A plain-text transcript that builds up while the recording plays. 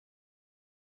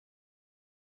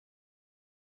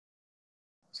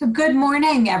So good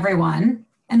morning, everyone,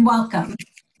 and welcome.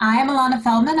 I am Alana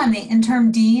Feldman. I'm the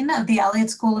Interim Dean of the Elliott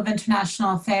School of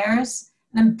International Affairs,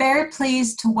 and I'm very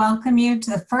pleased to welcome you to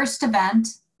the first event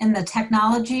in the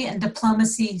Technology and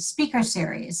Diplomacy Speaker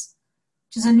Series,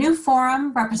 which is a new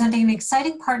forum representing an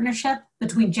exciting partnership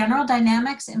between General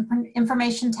Dynamics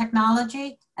Information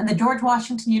Technology and the George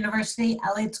Washington University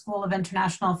Elliott School of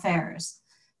International Affairs.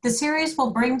 The series will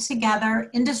bring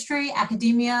together industry,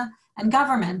 academia, and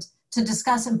government to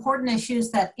discuss important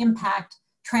issues that impact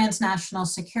transnational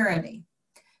security.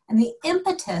 And the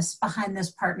impetus behind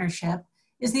this partnership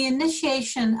is the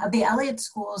initiation of the Elliott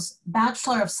School's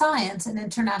Bachelor of Science in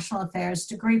International Affairs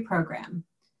degree program.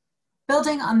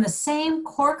 Building on the same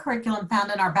core curriculum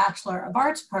found in our Bachelor of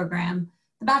Arts program,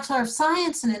 the Bachelor of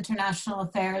Science in International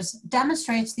Affairs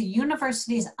demonstrates the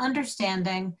university's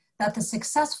understanding that the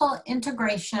successful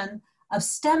integration of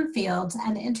STEM fields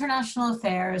and international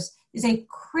affairs is a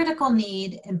critical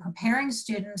need in preparing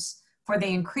students for the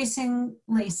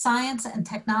increasingly science and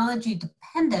technology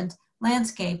dependent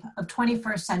landscape of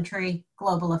 21st century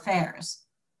global affairs.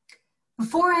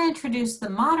 Before I introduce the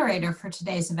moderator for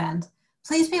today's event,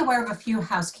 please be aware of a few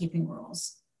housekeeping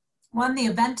rules. One, the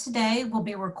event today will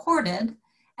be recorded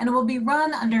and it will be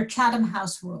run under Chatham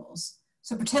House rules.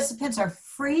 So participants are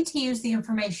free to use the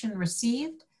information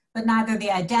received, but neither the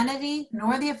identity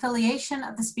nor the affiliation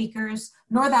of the speakers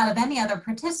nor that of any other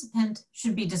participant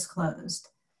should be disclosed.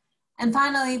 And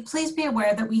finally, please be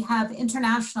aware that we have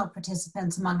international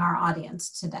participants among our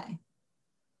audience today.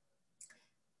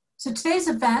 So today's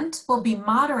event will be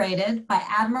moderated by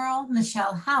Admiral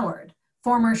Michelle Howard,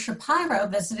 former Shapiro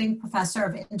Visiting Professor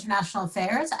of International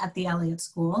Affairs at the Elliott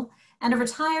School, and a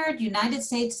retired United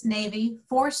States Navy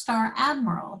four-star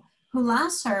admiral who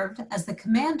last served as the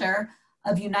commander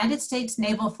of United States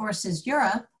Naval Forces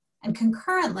Europe and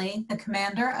concurrently the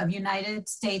commander of United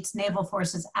States Naval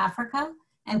Forces Africa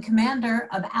and commander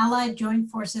of Allied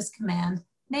Joint Forces Command,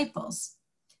 Naples.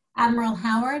 Admiral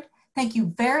Howard, thank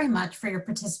you very much for your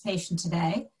participation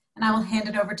today, and I will hand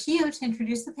it over to you to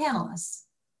introduce the panelists.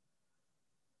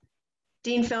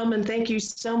 Dean Feldman, thank you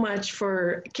so much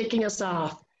for kicking us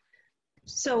off.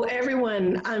 So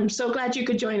everyone, I'm so glad you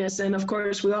could join us. And of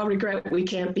course, we all regret we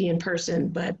can't be in person,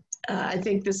 but I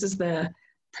think this is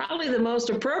probably the most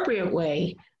appropriate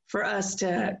way for us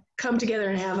to come together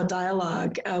and have a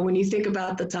dialogue when you think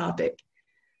about the topic.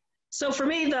 So for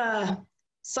me, the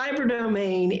cyber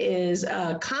domain is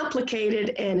a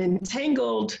complicated and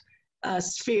entangled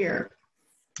sphere.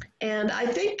 And I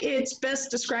think it's best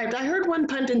described. I heard one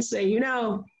pundit say, you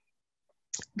know,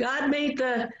 God made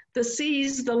the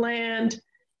seas, the land,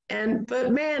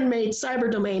 but man made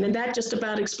cyber domain, and that just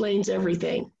about explains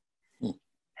everything.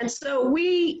 And so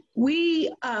we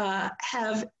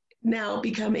have now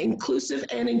become inclusive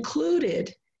and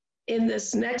included in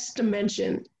this next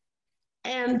dimension.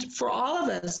 And for all of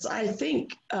us, I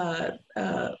think the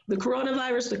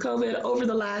coronavirus, the COVID over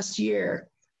the last year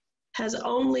has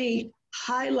only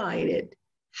highlighted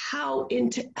how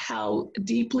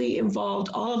deeply involved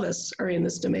all of us are in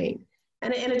this domain.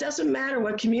 And it doesn't matter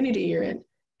what community you're in,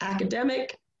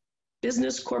 academic,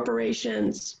 business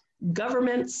corporations,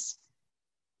 governments,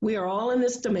 we are all in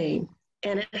this domain.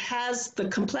 And it has the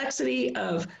complexity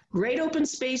of great open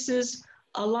spaces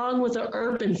along with an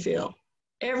urban feel.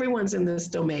 Everyone's in this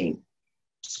domain.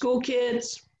 School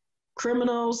kids,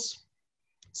 criminals,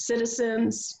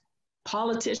 citizens,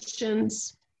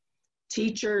 politicians,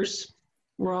 teachers,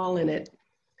 we're all in it.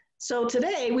 So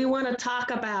today we want to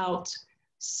talk about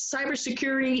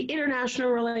cybersecurity, international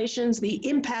relations, the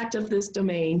impact of this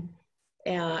domain,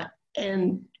 and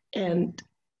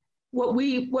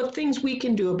what things we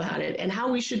can do about it and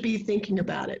how we should be thinking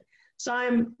about it. So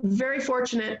I'm very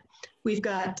fortunate. We've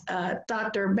got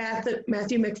Dr.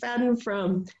 Matthew McFadden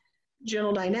from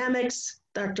General Dynamics,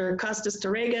 Dr. Costis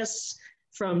Toregas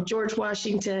from George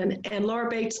Washington, and Laura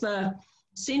Bates, the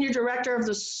Senior Director of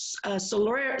the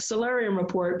Solarium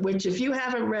report, which if you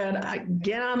haven't read,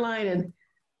 get online, and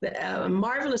a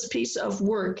marvelous piece of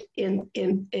work in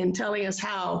telling us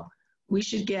how we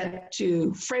should get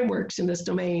to frameworks in this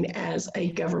domain as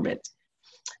a government.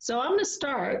 So I'm gonna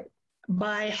start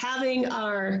by having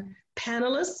our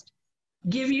panelists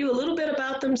give you a little bit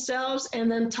about themselves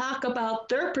and then talk about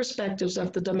their perspectives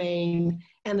of the domain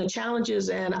and the challenges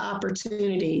and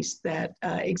opportunities that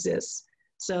exist.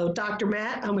 So Dr.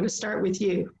 Matt, I'm gonna start with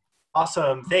you.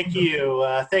 Awesome, thank you.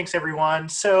 Thanks everyone.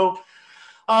 So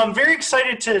I'm very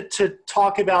excited to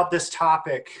talk about this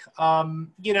topic.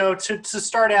 You know, to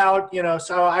start out, you know,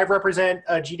 so I represent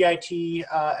GDIT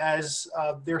as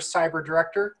their cyber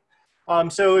director.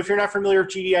 So if you're not familiar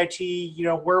with GDIT, you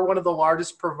know, we're one of the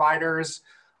largest providers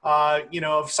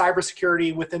of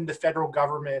cybersecurity within the federal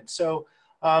government. So,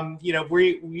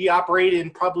 we operate in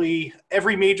probably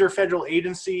every major federal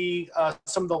agency,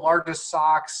 some of the largest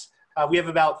SOCs. We have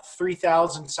about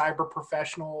 3,000 cyber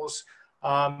professionals,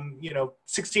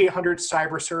 6,800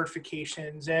 cyber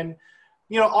certifications. And,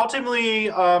 ultimately,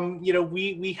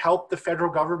 we help the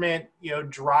federal government,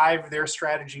 drive their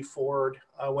strategy forward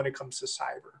when it comes to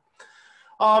cyber.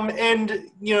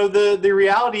 The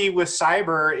reality with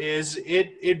cyber is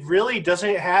it really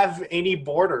doesn't have any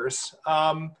borders.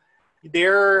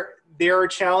 There are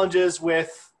challenges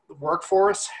with the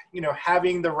workforce,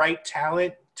 having the right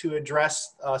talent to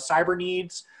address cyber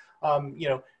needs.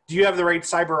 Do you have the right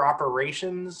cyber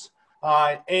operations?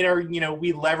 And are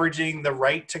we leveraging the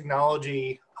right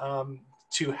technology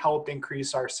to help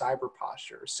increase our cyber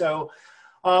posture? So,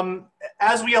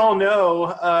 as we all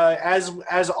know,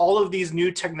 as all of these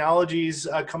new technologies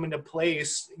come into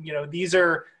place, these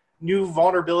are new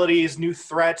vulnerabilities, new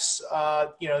threats,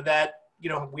 that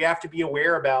we have to be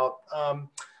aware about.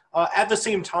 At the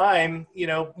same time,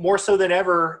 more so than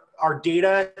ever, our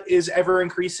data is ever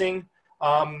increasing.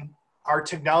 Our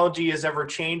technology is ever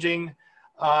changing.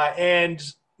 And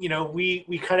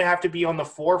we kind of have to be on the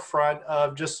forefront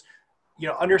of just,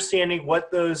 understanding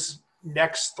what those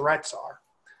next threats are.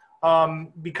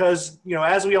 Because,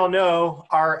 as we all know,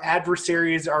 our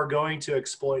adversaries are going to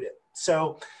exploit it.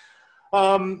 So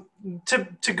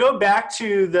to go back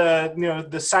to the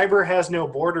cyber has no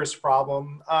borders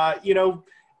problem,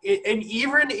 and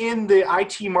even in the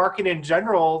IT market in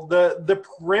general, the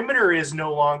perimeter is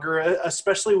no longer,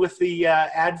 especially with the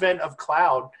advent of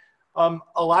cloud.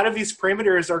 A lot of these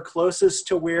perimeters are closest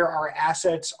to where our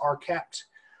assets are kept.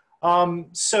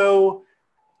 So,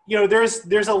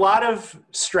 there's a lot of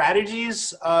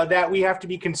strategies that we have to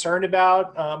be concerned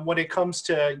about when it comes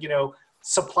to,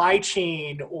 supply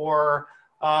chain or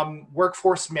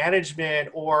workforce management,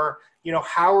 or,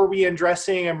 how are we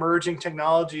addressing emerging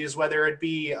technologies, whether it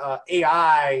be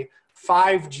AI,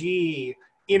 5G,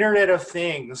 Internet of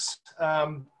Things.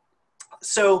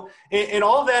 So, and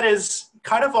all of that is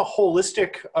kind of a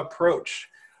holistic approach.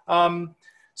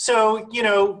 So,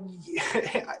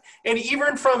 and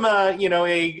even from a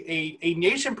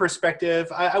nation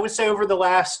perspective, I would say over the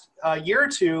last year or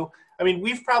two, I mean,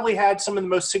 we've probably had some of the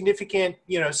most significant,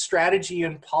 strategy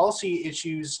and policy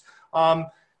issues.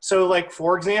 So, like,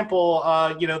 for example,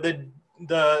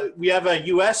 we have a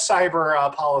U.S.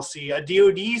 cyber policy, a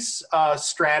DoD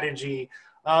strategy.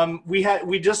 We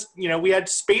had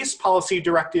space policy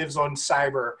directives on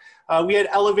cyber. We had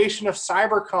elevation of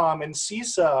cybercom and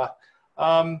CISA.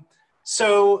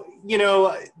 So,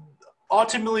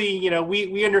 ultimately,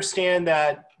 we understand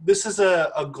that this is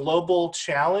a global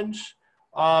challenge,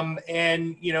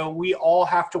 and, we all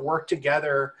have to work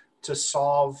together to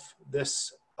solve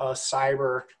this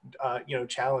cyber,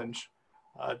 challenge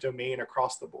domain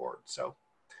across the board. So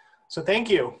thank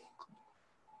you.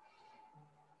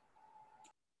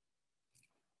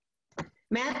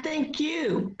 Matt, thank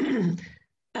you.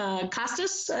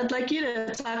 Costis, I'd like you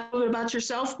to talk a little bit about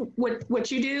yourself,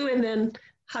 what you do, and then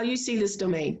how you see this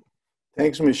domain.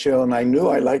 Thanks, Michelle. And I knew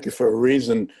I liked it for a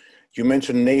reason. You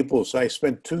mentioned Naples. I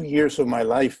spent 2 years of my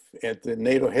life at the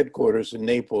NATO headquarters in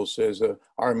Naples as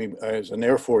an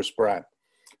Air Force brat.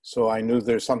 So I knew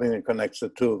there's something that connects the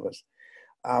two of us.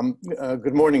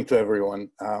 Good morning to everyone.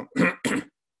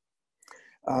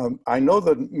 I know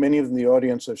that many of the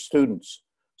audience are students.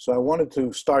 So I wanted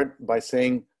to start by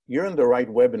saying you're in the right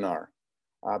webinar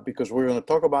because we're going to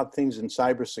talk about things in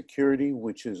cybersecurity,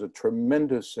 which is a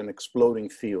tremendous and exploding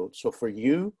field. So for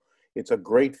you, it's a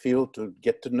great field to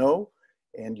get to know,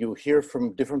 and you'll hear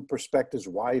from different perspectives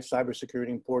why is cybersecurity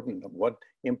important and what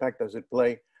impact does it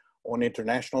play on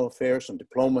international affairs and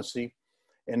diplomacy.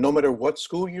 And no matter what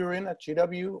school you're in at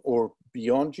GW or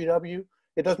beyond GW,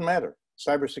 it doesn't matter.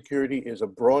 Cybersecurity is a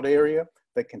broad area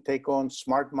that can take on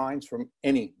smart minds from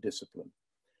any discipline.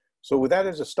 So with that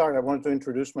as a start, I wanted to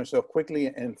introduce myself quickly,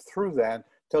 and through that,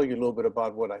 tell you a little bit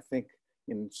about what I think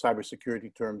in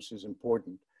cybersecurity terms is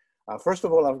important. First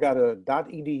of all, I've got a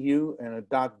 .edu and a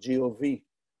 .gov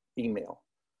email.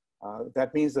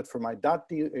 That means that for my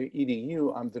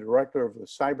 .edu, I'm the director of the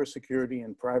Cybersecurity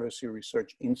and Privacy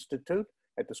Research Institute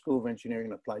at the School of Engineering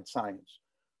and Applied Science.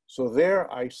 So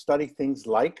there I study things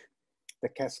like the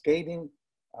cascading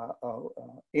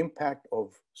impact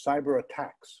of cyber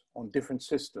attacks on different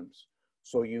systems.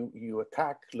 So you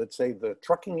attack, let's say, the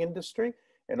trucking industry,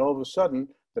 and all of a sudden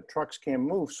the trucks can't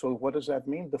move. So what does that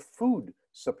mean? The food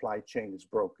supply chain is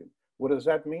broken. What does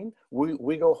that mean?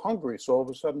 We go hungry. So all of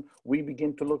a sudden we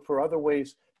begin to look for other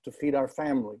ways to feed our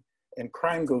family, and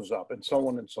crime goes up, and so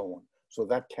on and so on. So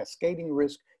that cascading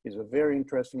risk is a very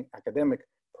interesting academic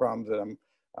problem that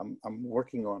I'm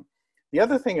working on. The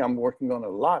other thing I'm working on a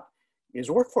lot is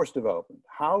workforce development.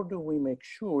 How do we make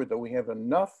sure that we have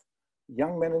enough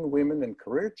young men and women and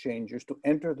career changers to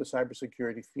enter the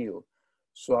cybersecurity field?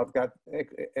 So I've got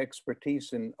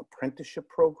expertise in apprenticeship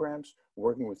programs,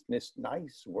 working with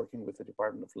NIST-NICE, working with the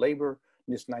Department of Labor.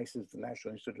 NIST-NICE is the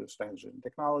National Institute of Standards and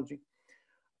Technology,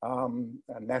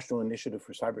 a National Initiative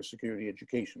for Cybersecurity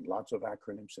Education, lots of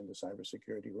acronyms in the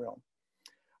cybersecurity realm.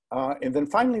 And then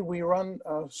finally, we run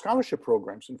scholarship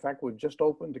programs. In fact, we've just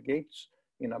opened the gates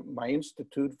in my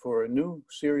institute for a new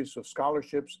series of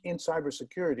scholarships in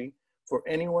cybersecurity for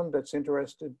anyone that's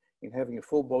interested in having a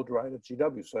full boat ride at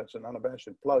GW. So that's an unabashed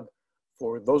plug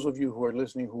for those of you who are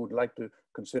listening who would like to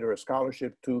consider a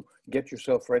scholarship to get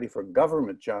yourself ready for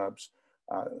government jobs.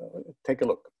 Take a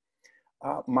look.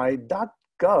 My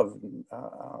 .gov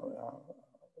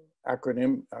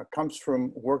acronym comes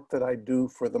from work that I do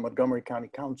for the Montgomery County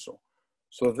Council.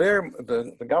 So there,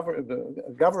 the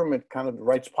government kind of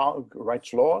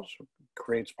writes laws,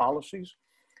 creates policies,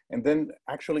 and then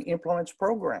actually implements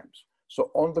programs. So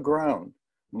on the ground,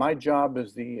 my job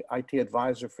as the IT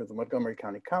advisor for the Montgomery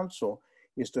County Council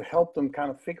is to help them kind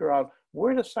of figure out,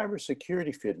 where does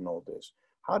cybersecurity fit in all this?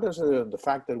 How does the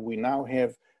fact that we now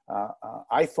have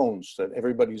iPhones that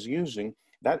everybody's using,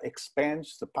 that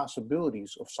expands the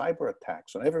possibilities of cyber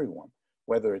attacks on everyone,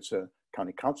 whether it's a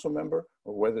county council member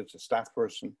or whether it's a staff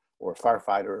person or a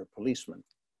firefighter or a policeman.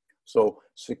 So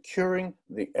securing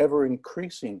the ever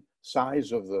increasing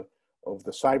size of the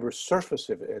cyber surface,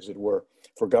 as it were,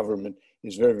 for government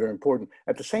is very, very important.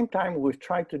 At the same time, we've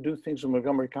tried to do things in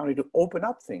Montgomery County to open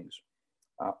up things.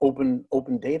 Open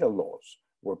data laws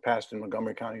were passed in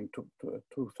Montgomery County in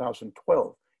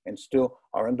 2012 and still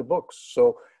are in the books.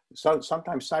 So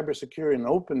sometimes cybersecurity and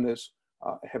openness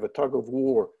have a tug of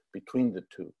war between the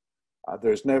two.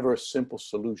 There's never a simple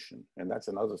solution. And that's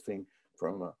another thing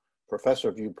from a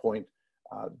professor viewpoint.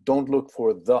 Don't look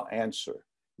for the answer.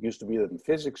 It used to be that in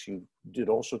physics, you did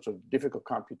all sorts of difficult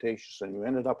computations and you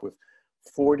ended up with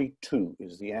 42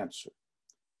 is the answer.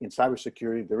 In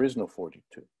cybersecurity, there is no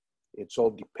 42. It's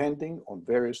all depending on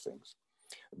various things.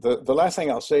 The last thing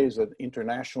I'll say is that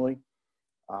internationally,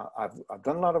 I've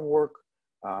done a lot of work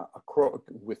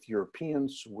with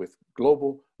Europeans, with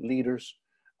global leaders,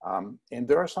 and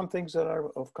there are some things that are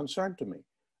of concern to me.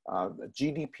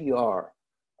 GDPR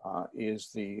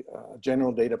is the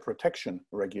General Data Protection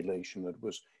Regulation that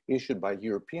was issued by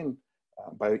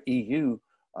by EU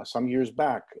some years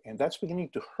back, and that's beginning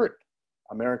to hurt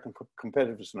American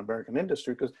competitors and American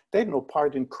industry because they had no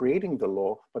part in creating the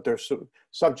law, but they're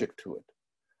subject to it.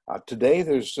 Today,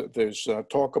 there's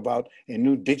talk about a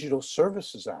new Digital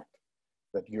Services Act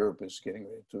that Europe is getting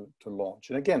ready to launch.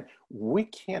 And again, we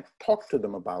can't talk to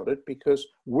them about it because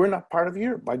we're not part of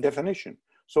Europe by definition.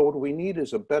 So what we need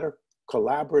is a better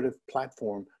collaborative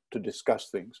platform to discuss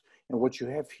things. And what you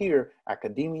have here,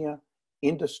 academia,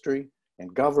 industry,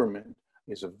 and government,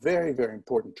 is a very, very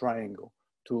important triangle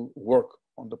to work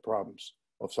on the problems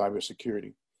of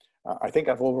cybersecurity. I think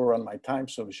I've overrun my time,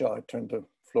 so Michelle, I turn the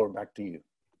floor back to you.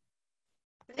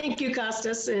 Thank you,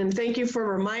 Costis, and thank you for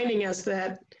reminding us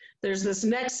that there's this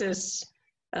nexus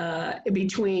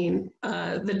between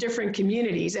the different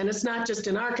communities, and it's not just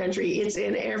in our country, it's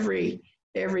in every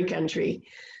country.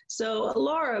 So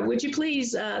Laura, would you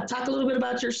please talk a little bit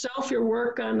about yourself, your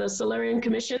work on the Solarium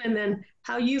Commission, and then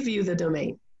how you view the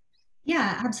domain?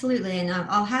 Yeah, absolutely. And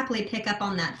I'll happily pick up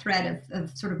on that thread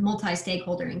of sort of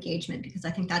multi-stakeholder engagement, because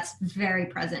I think that's very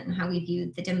present in how we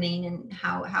view the domain and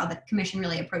how the commission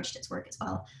really approached its work as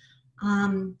well.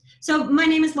 So my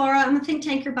name is Laura. I'm a think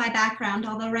tanker by background,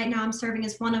 although right now I'm serving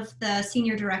as one of the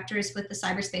senior directors with the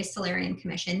Cyberspace Solarium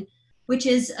Commission, which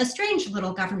is a strange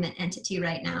little government entity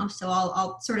right now. So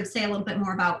I'll sort of say a little bit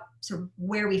more about sort of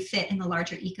where we fit in the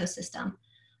larger ecosystem.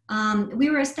 We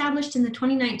were established in the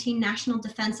 2019 National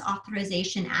Defense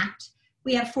Authorization Act.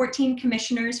 We have 14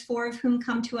 commissioners, 4 of whom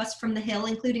come to us from the Hill,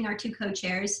 including our 2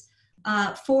 co-chairs.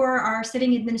 4 are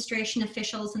sitting administration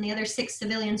officials, and the other 6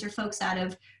 civilians are folks out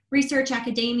of research,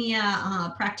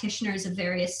 academia, practitioners of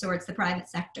various sorts, the private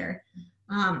sector.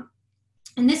 And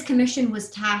this commission was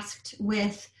tasked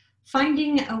with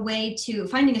finding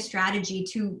a strategy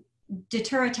to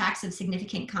deter attacks of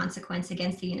significant consequence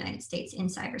against the United States in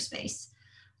cyberspace.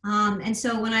 And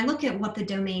so when I look at what the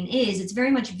domain is, it's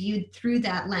very much viewed through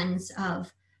that lens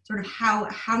of sort of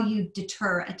how you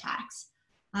deter attacks.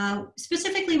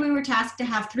 Specifically, we were tasked to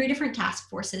have 3 different task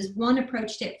forces. One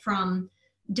approached it from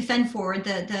Defend Forward,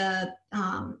 the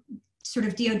sort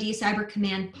of DoD Cyber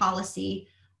Command policy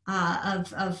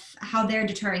of how they're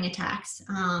deterring attacks.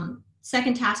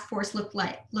 Second task force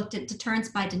looked at deterrence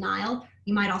by denial.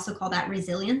 You might also call that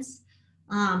resilience.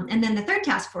 And then the third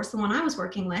task force, the one I was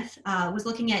working with, was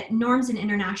looking at norms and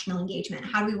international engagement.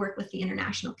 How do we work with the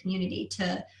international community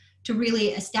to really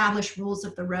establish rules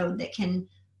of the road that can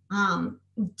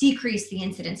decrease the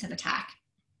incidence of attack?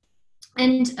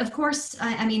 And of course,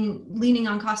 I mean, leaning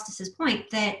on Costis's point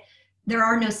that there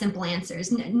are no simple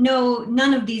answers.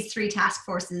 None of these three task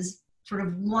forces sort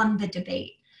of won the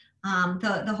debate.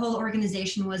 The whole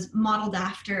organization was modeled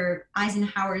after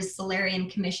Eisenhower's Solarium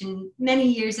Commission many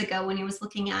years ago when he was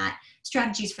looking at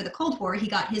strategies for the Cold War. He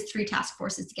got his three task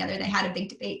forces together. They had a big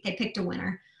debate. They picked a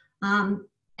winner.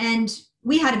 And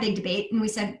we had a big debate and we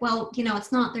said, well, you know,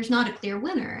 there's not a clear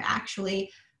winner.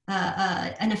 Actually,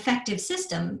 an effective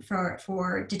system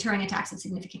for deterring attacks of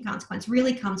significant consequence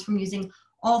really comes from using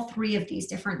all three of these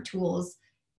different tools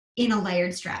in a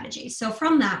layered strategy. So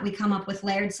from that, we come up with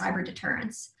layered cyber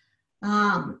deterrence.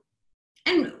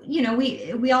 And, you know,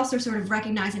 we also sort of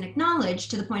recognize and acknowledge,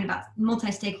 to the point about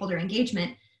multi-stakeholder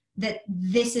engagement, that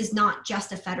this is not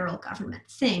just a federal government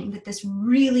thing, that this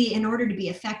really, in order to be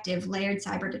effective, layered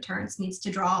cyber deterrence needs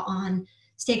to draw on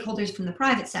stakeholders from the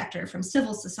private sector, from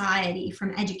civil society,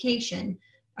 from education,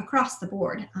 across the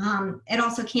board. It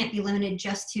also can't be limited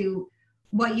just to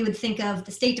what you would think of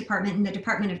the State Department and the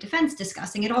Department of Defense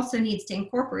discussing. It also needs to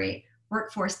incorporate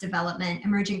workforce development,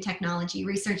 emerging technology,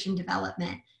 research and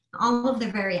development, all of the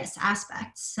various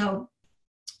aspects. So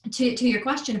to your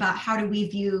question about how do we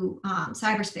view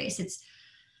cyberspace, it's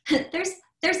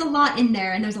there's a lot in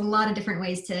there and there's a lot of different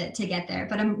ways to get there,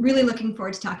 but I'm really looking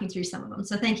forward to talking through some of them.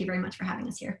 So thank you very much for having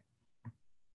us here.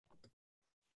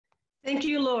 Thank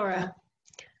you, Laura.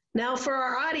 Now for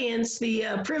our audience,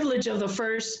 the privilege of the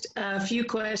first few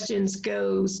questions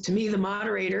goes to me, the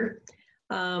moderator.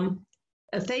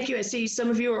 Thank you. I see some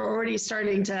of you are already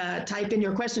starting to type in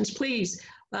your questions. Please,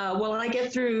 while I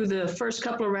get through the first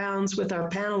couple of rounds with our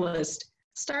panelists,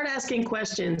 start asking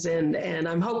questions, and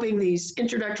I'm hoping these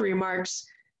introductory remarks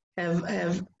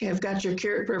have got your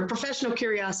professional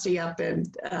curiosity up,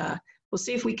 and we'll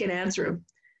see if we can answer them.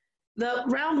 The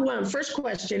round one, first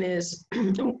question is,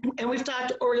 and we've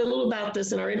talked already a little about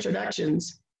this in our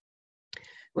introductions.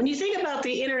 When you think about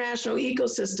the international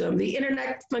ecosystem, the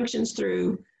internet functions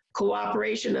through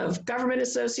cooperation of government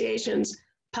associations,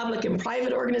 public and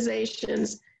private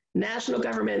organizations, national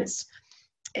governments,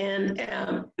 and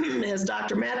as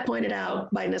Dr. Matt pointed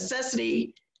out, by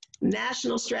necessity,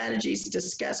 national strategies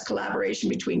discuss collaboration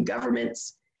between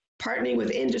governments, partnering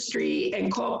with industry and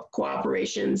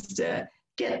cooperations to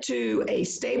get to a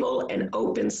stable and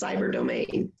open cyber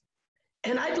domain.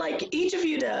 And I'd like each of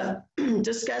you to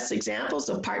discuss examples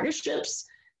of partnerships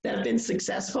that have been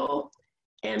successful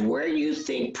and where you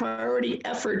think priority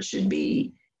efforts should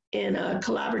be in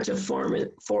collaborative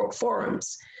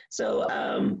forums. So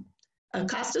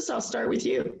Costis, I'll start with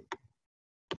you.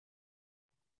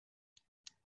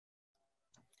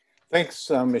 Thanks,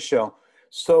 Michelle.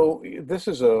 So this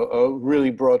is a really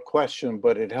broad question,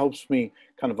 but it helps me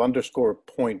kind of underscore a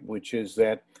point, which is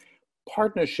that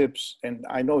partnerships, and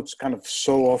I know it's kind of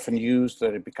so often used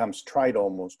that it becomes trite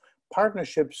almost,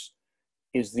 partnerships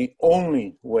is the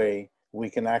only way we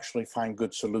can actually find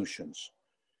good solutions.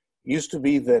 It used to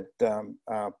be that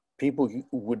people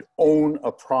would own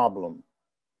a problem.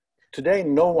 Today,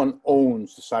 no one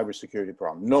owns the cybersecurity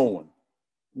problem. No one,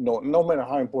 no matter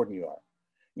how important you are.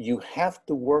 You have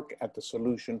to work at the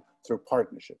solution through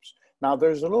partnerships. Now,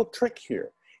 there's a little trick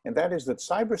here, and that is that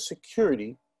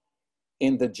cybersecurity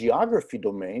in the geography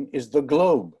domain is the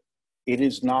globe. It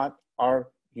is not our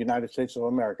United States of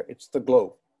America, it's the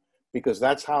globe, because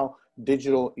that's how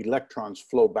digital electrons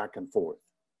flow back and forth.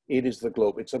 It is the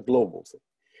globe, it's a global thing.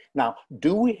 Now,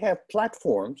 do we have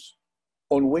platforms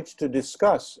on which to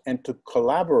discuss and to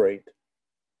collaborate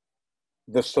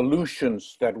the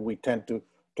solutions that we tend to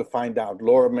find out?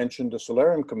 Laura mentioned the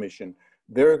Solarium Commission.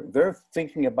 They're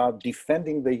thinking about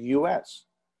defending the US,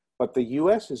 but the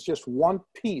US is just one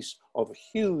piece of a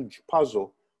huge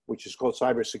puzzle, which is called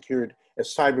cybersecurity, a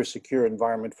cybersecure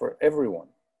environment for everyone.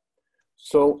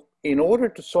 So in order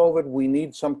to solve it, we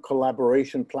need some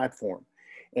collaboration platform.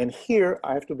 And here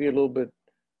I have to be a little bit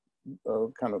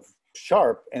kind of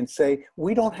sharp and say,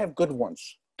 we don't have good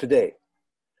ones today.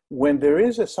 When there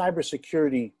is a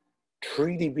cybersecurity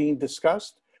treaty being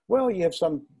discussed, well, you have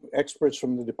some experts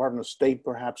from the Department of State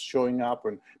perhaps showing up,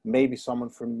 or maybe someone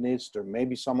from NIST, or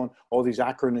maybe someone, all these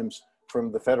acronyms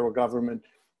from the federal government.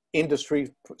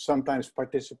 Industry sometimes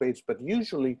participates, but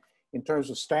usually in terms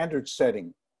of standard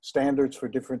setting, standards for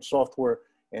different software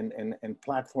and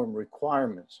platform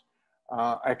requirements.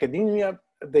 Academia,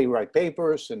 they write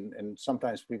papers and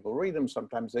sometimes people read them,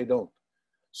 sometimes they don't.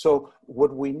 So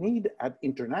what we need at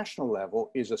international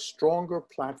level is a stronger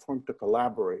platform to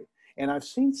collaborate. And I've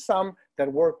seen some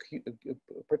that work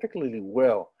particularly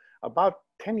well. About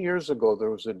 10 years ago,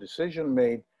 there was a decision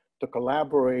made to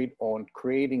collaborate on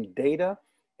creating data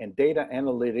and data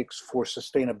analytics for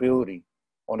sustainability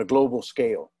on a global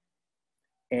scale.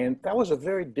 And that was a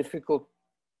very difficult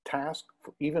task,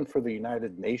 even for the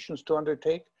United Nations to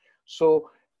undertake. So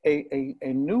a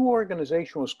new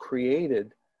organization was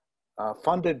created,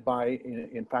 funded by,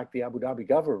 in fact, the Abu Dhabi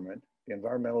government, the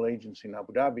environmental agency in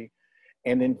Abu Dhabi,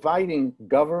 and inviting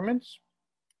governments,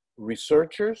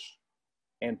 researchers,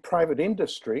 and private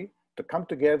industry to come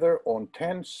together on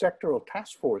 10 sectoral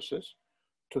task forces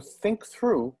to think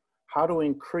through how to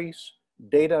increase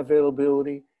data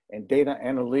availability and data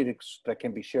analytics that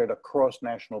can be shared across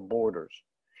national borders.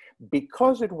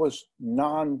 Because it was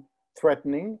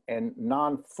non-threatening and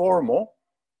non-formal,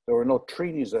 there were no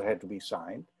treaties that had to be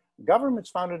signed, governments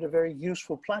found it a very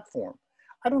useful platform.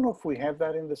 I don't know if we have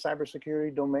that in the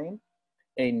cybersecurity domain,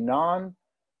 a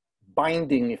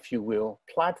non-binding, if you will,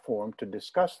 platform to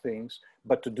discuss things,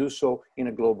 but to do so in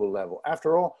a global level.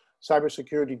 After all,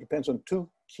 cybersecurity depends on two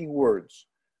key words.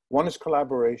 One is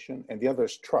collaboration and the other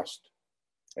is trust.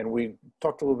 And we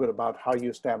talked a little bit about how you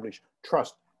establish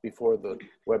trust before the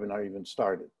webinar even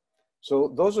started.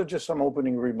 So those are just some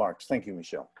opening remarks. Thank you,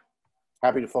 Michelle.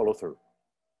 Happy to follow through.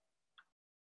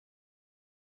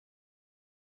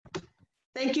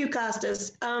 Thank you,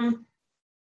 Costis.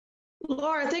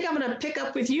 Laura, I think I'm going to pick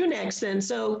up with you next then.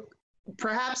 So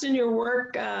perhaps in your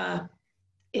work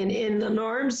in the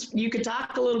norms, you could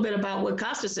talk a little bit about what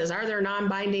Costis says. Are there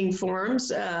non-binding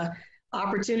forums,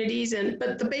 opportunities?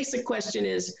 But the basic question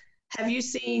is, have you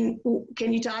seen,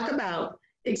 can you talk about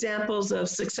examples of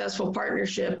successful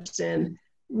partnerships and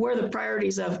where the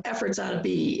priorities of efforts ought to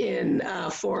be in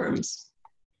forums?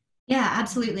 Yeah,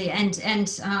 absolutely. And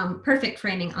perfect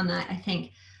framing on that, I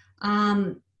think.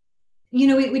 You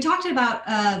know, we talked about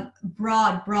a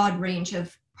broad range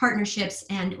of partnerships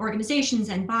and organizations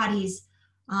and bodies,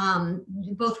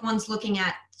 both ones looking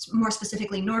at more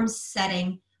specifically norms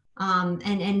setting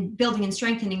and building and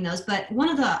strengthening those. But one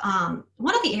of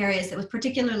the areas that was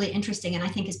particularly interesting and I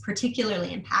think is particularly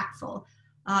impactful,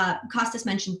 Costis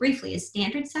mentioned briefly, is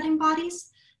standard setting bodies.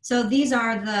 So these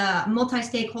are the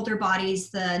multi-stakeholder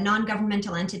bodies, the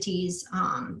non-governmental entities,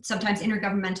 sometimes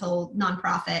intergovernmental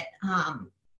nonprofit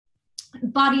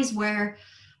bodies where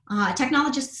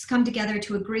technologists come together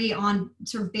to agree on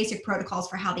sort of basic protocols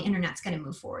for how the internet's going to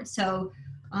move forward. So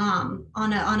on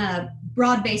a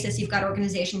broad basis, you've got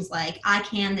organizations like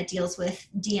ICANN that deals with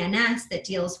DNS, that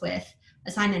deals with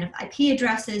assignment of IP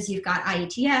addresses. You've got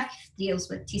IETF, deals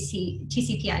with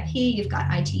TCP/IP. You've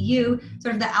got ITU,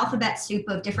 sort of the alphabet soup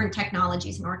of different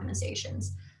technologies and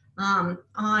organizations.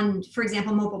 On, for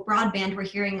example, mobile broadband, we're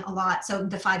hearing a lot. So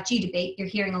the 5G debate, you're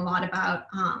hearing a lot about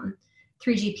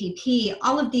 3GPP.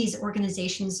 All of these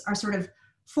organizations are sort of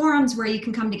forums where you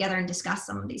can come together and discuss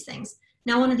some of these things.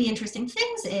 Now, one of the interesting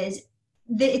things is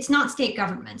that it's not state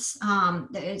governments.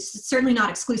 It's certainly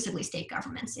not exclusively state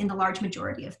governments in the large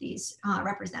majority of these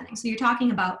representing. So you're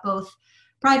talking about both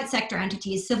private sector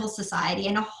entities, civil society,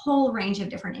 and a whole range of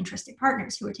different interested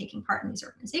partners who are taking part in these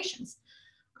organizations.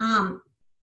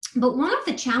 But one of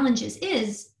the challenges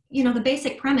is, you know, the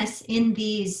basic premise in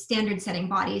these standard setting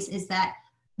bodies is that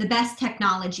the best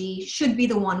technology should be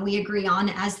the one we agree on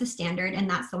as the standard, and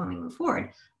that's the one we move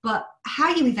forward. But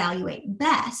how you evaluate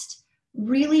best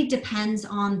really depends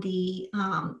on the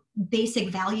basic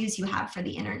values you have for the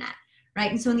internet,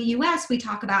 right? And so in the US, we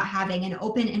talk about having an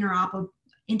open,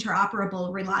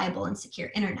 interoperable, reliable, and secure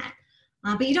internet.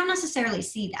 But you don't necessarily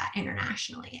see that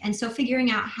internationally. And so figuring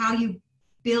out how you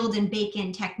build and bake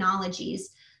in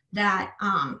technologies that,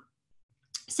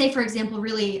 say, for example,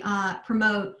 really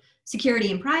promote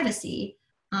security and privacy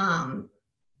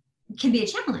can be a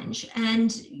challenge.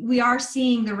 And we are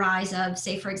seeing the rise of,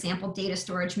 say, for example, data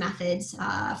storage methods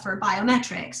for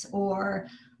biometrics or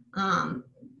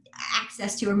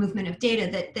access to or movement of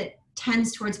data that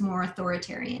tends towards more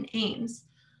authoritarian aims.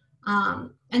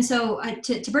 And so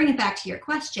to bring it back to your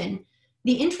question,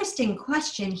 the interesting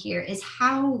question here is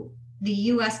how the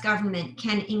US government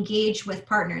can engage with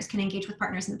partners in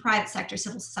the private sector,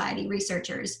 civil society,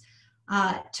 researchers,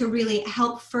 to really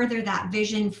help further that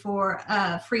vision for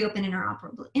a free, open,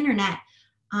 interoperable internet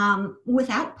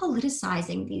without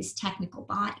politicizing these technical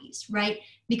bodies, right?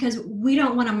 Because we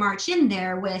don't want to march in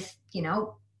there with, you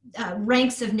know,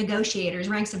 ranks of negotiators,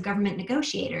 ranks of government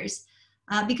negotiators,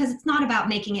 because it's not about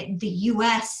making it the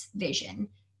US vision.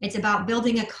 It's about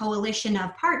building a coalition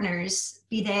of partners,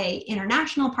 be they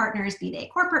international partners, be they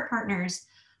corporate partners,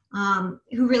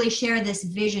 who really share this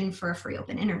vision for a free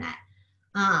open internet.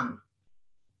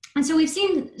 And so we've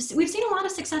seen a lot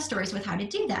of success stories with how to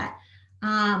do that.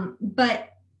 But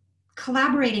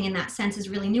collaborating in that sense is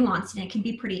really nuanced, and it can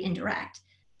be pretty indirect.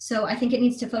 So I think it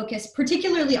needs to focus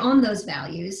particularly on those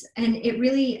values. And it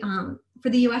really, for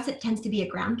the US, it tends to be a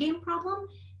ground game problem.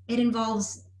 It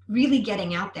involves really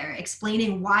getting out there,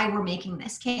 explaining why we're making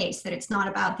this case, that it's not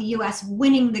about the US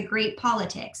winning the great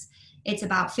politics. It's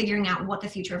about figuring out what the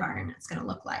future of our internet is going to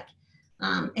look like.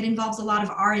 It involves a lot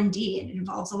of R&D, and it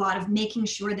involves a lot of making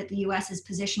sure that the US is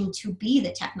positioned to be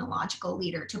the technological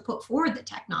leader, to put forward the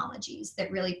technologies that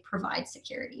really provide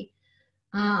security.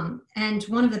 And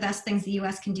one of the best things the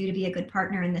US can do to be a good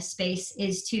partner in this space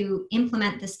is to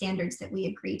implement the standards that we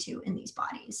agree to in these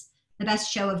bodies. The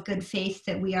best show of good faith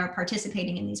that we are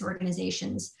participating in these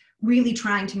organizations, really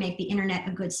trying to make the internet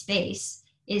a good space,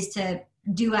 is to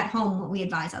do at home what we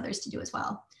advise others to do as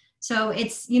well. So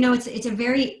it's, you know, it's a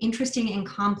very interesting and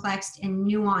complex and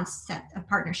nuanced set of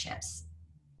partnerships.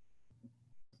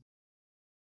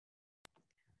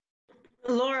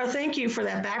 Laura, thank you for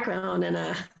that background.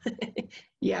 And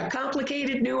yeah,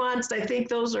 complicated, nuanced. I think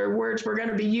those are words we're going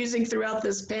to be using throughout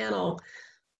this panel.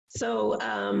 So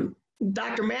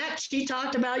Dr. Matt, she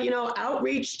talked about, you know,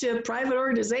 outreach to private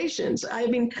organizations. I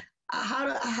mean,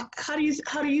 how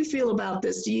do you feel about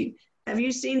this? Have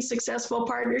you seen successful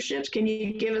partnerships? Can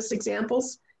you give us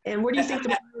examples? And where do you think the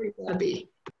priorities ought to be?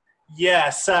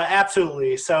 Yes,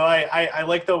 absolutely. So I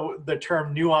like the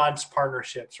term nuanced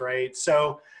partnerships, right?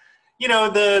 So, you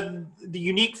know, the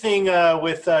unique thing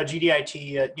with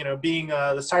GDIT, you know, being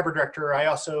the cyber director, I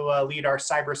also lead our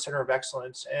Cyber Center of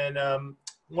Excellence. And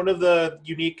one of the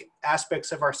unique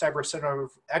aspects of our Cyber Center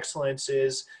of Excellence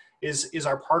is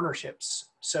our partnerships.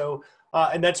 So,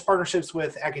 and that's partnerships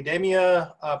with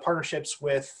academia, partnerships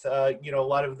with, you know, a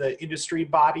lot of the industry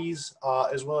bodies,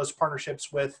 as well as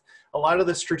partnerships with a lot of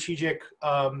the strategic,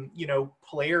 you know,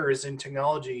 players in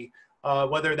technology,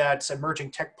 whether that's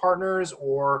emerging tech partners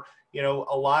or, you know,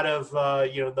 a lot of,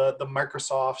 you know, the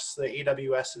Microsofts, the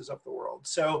AWSs of the world.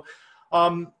 So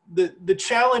the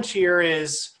challenge here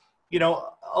is, you know,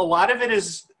 a lot of it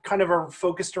is kind of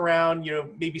focused around, you know,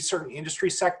 maybe certain industry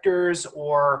sectors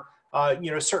or,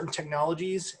 you know, certain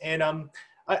technologies. And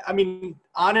I mean,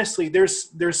 honestly,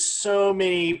 there's so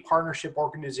many partnership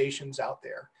organizations out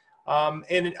there.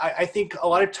 And I think a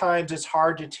lot of times it's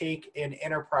hard to take an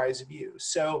enterprise view.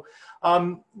 So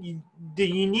the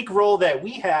unique role that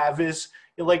we have is,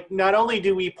 you know, like, not only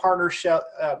do we partner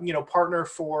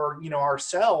for, you know,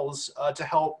 ourselves to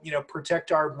help, you know,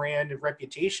 protect our brand and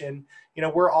reputation, you know,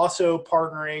 we're also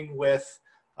partnering with,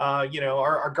 you know,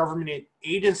 our government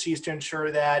agencies to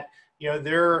ensure that, you know,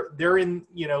 they're in,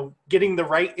 you know, getting the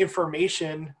right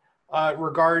information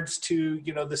regards to,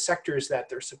 you know, the sectors that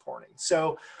they're supporting.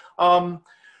 So,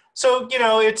 so, you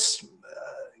know, it's,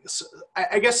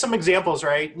 I guess some examples,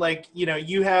 right? Like, you know,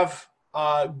 you have,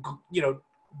 you know,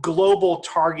 global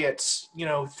targets, you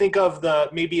know, think of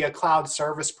maybe a cloud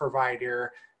service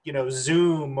provider, you know,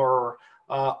 Zoom or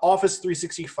Office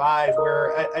 365,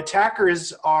 where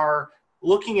attackers are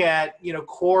looking at, you know,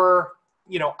 core,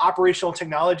 you know, operational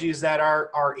technologies that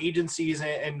our agencies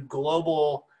and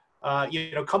global,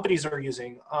 you know, companies are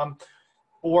using.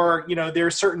 Or, you know, there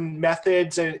are certain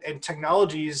methods and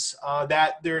technologies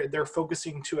that they're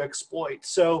focusing to exploit.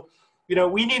 So, you know,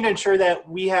 we need to ensure that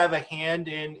we have a hand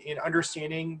in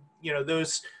understanding, you know,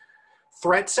 those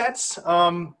threat sets.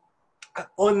 From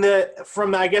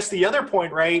I guess the other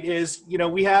point, right, is, you know,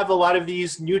 we have a lot of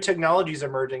these new technologies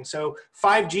emerging. So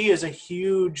 5G is a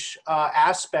huge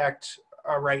aspect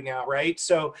right now, right?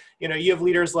 So, you know, you have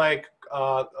leaders like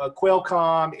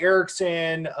Qualcomm,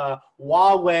 Ericsson,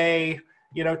 Huawei,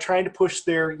 you know, trying to push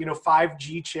their, you know,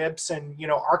 5G chips and, you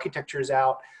know, architectures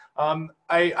out. I'm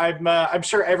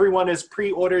sure everyone has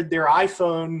pre-ordered their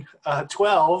iPhone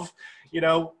 12. You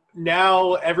know,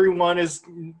 now everyone is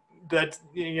getting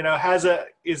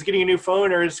a new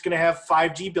phone or is going to have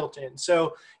 5G built in.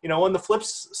 So, you know, on the flip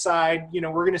side, you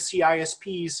know, we're going to see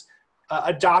ISPs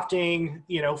adopting,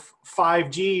 you know,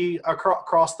 5G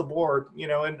across the board, you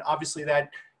know, and obviously that,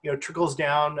 you know, trickles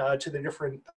down to the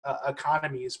different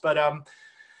economies. But,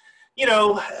 you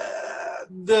know,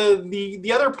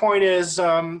 the other point is,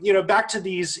 you know, back to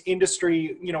these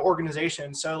industry, you know,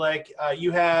 organizations. So like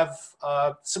you have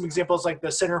some examples like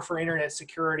the Center for Internet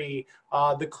Security,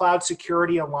 the Cloud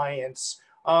Security Alliance.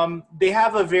 They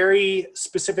have a very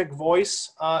specific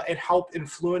voice and help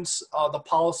influence the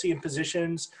policy and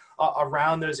positions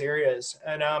around those areas.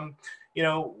 And, you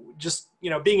know, just, you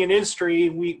know, being an industry,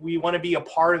 we want to be a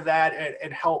part of that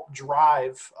and help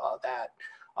drive that.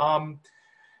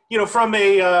 from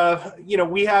a,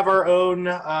 we have our own,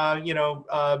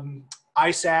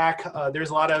 ISAC. There's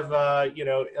a lot of,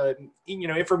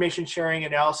 information sharing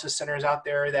analysis centers out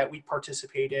there that we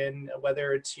participate in,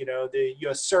 whether it's, the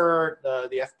US CERT,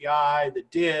 the FBI, the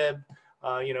DIB,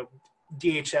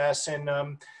 DHS. And,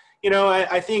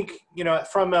 I think,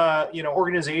 from a,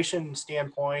 organization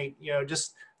standpoint,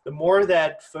 just the more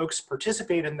that folks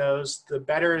participate in those, the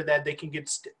better that they can get,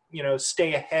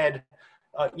 stay ahead,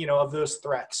 of those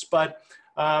threats. But,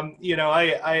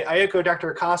 I echo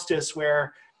Dr. Costis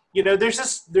where,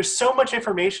 there's so much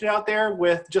information out there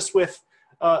with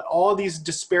all these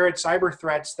disparate cyber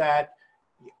threats that,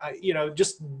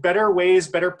 just better ways,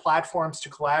 better platforms to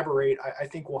collaborate, I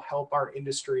think will help our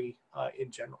industry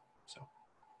in general.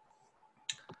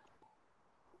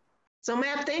 So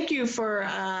Matt, thank you for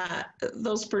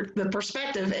the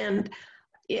perspective, and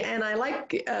I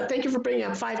like, thank you for bringing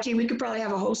up 5G. We could probably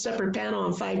have a whole separate panel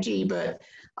on 5G, but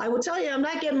I will tell you, I'm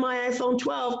not getting my iPhone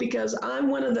 12 because I'm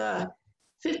one of the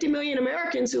 50 million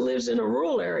Americans who lives in a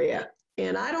rural area.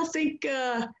 And I don't think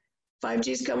 5G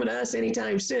is coming to us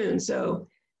anytime soon. So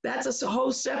that's a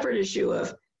whole separate issue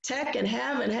of tech and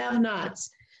have-nots.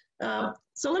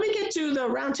 So let me get to the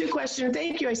round 2 question.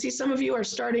 Thank you. I see some of you are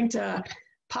starting to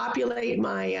populate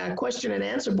my question and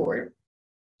answer board.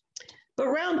 But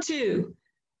round 2,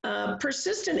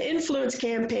 persistent influence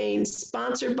campaigns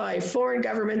sponsored by foreign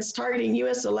governments targeting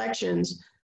US elections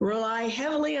rely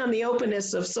heavily on the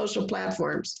openness of social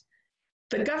platforms.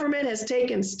 The government has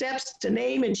taken steps to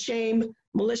name and shame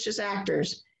malicious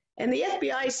actors. And the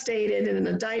FBI stated in an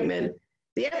indictment,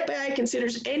 the FBI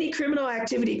considers any criminal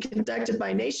activity conducted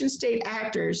by nation-state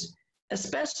actors,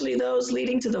 especially those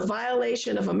leading to the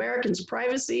violation of Americans'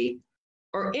 privacy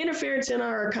or interference in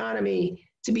our economy,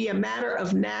 to be a matter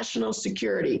of national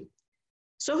security.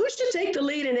 So who should take the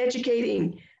lead in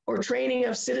educating or training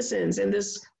of citizens in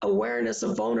this awareness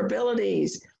of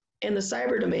vulnerabilities in the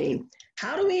cyber domain?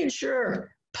 How do we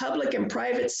ensure public and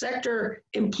private sector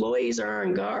employees are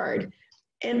on guard?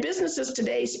 And businesses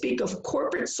today speak of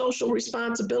corporate social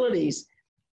responsibilities.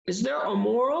 Is there a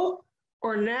moral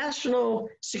or national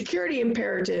security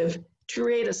imperative to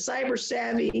create a cyber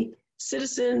savvy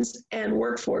citizens and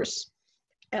workforce?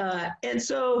 And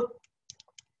so,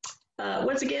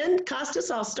 once again, Costis,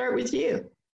 I'll start with you.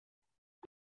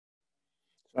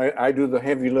 I do the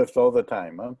heavy lift all the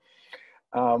time.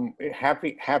 Huh?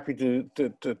 Happy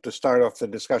to start off the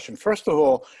discussion. First of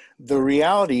all, the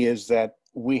reality is that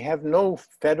we have no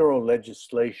federal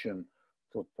legislation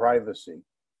for privacy,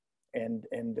 and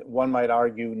one might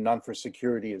argue none for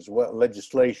security as well,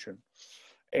 legislation.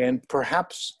 And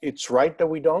perhaps it's right that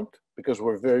we don't, because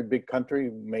we're a very big country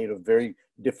made of very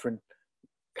different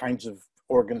kinds of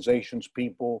organizations,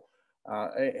 people,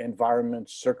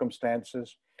 environments,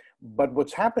 circumstances. But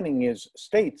what's happening is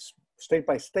states, state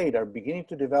by state, are beginning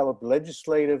to develop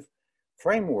legislative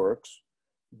frameworks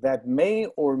that may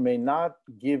or may not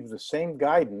give the same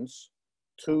guidance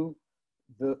to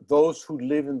those who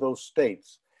live in those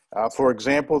states. For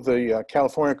example, the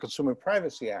California Consumer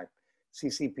Privacy Act,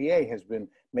 CCPA, has been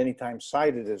many times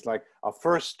cited as like a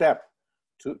first step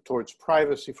towards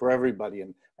privacy for everybody,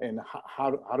 and how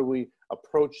do we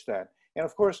approach that? And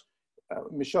of course,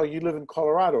 Michelle, you live in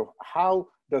Colorado. How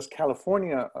does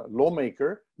California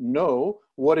lawmaker know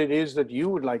what it is that you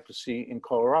would like to see in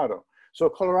Colorado? So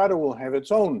Colorado will have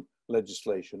its own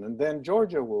legislation, and then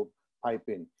Georgia will pipe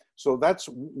in. So that's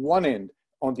one end.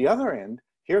 On the other end,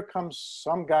 here comes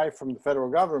some guy from the federal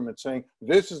government saying,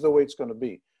 this is the way it's going to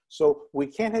be. So we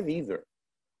can't have either.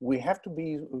 We have to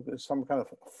be some kind of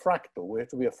fractal. We have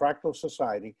to be a fractal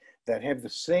society that have the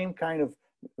same kind of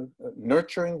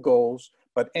nurturing goals,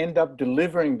 but end up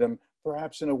delivering them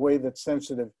perhaps in a way that's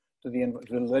sensitive to the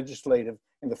legislative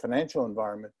and the financial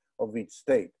environment of each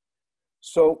state.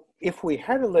 So if we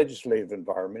had a legislative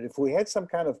environment, if we had some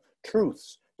kind of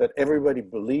truths that everybody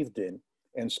believed in,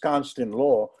 ensconced in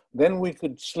law, then we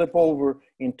could slip over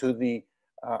into the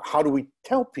how do we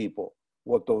tell people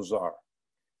what those are.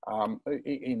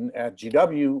 At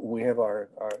GW, we have our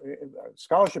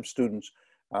scholarship students,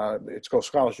 it's called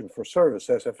Scholarship for Service,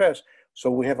 SFS. So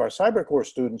we have our Cyber Corps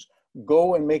students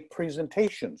go and make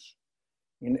presentations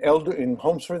in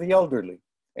homes for the elderly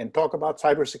and talk about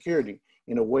cybersecurity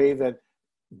in a way that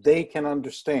they can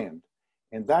understand.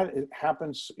 And that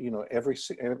happens, every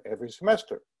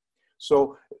semester.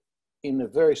 So in a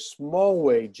very small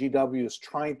way, GW is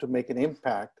trying to make an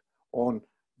impact on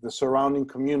the surrounding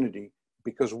community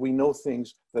because we know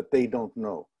things that they don't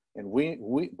know. And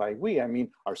by we, I mean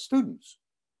our students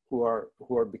who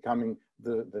are becoming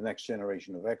the next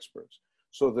generation of experts.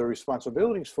 So the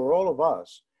responsibilities for all of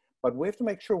us, but we have to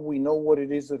make sure we know what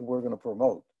it is that we're going to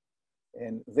promote.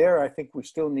 And there, I think we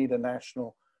still need a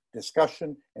national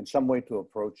discussion and some way to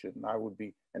approach it. And I would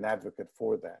be an advocate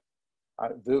for that.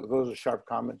 Those are sharp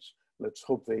comments. Let's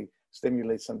hope they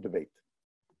stimulate some debate.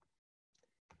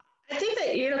 I think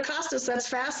that, you know, Costis, that's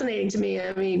fascinating to me.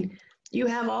 I mean, you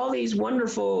have all these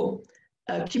wonderful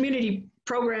community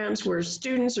programs where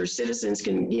students or citizens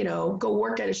can, you know, go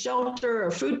work at a shelter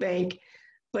or food bank,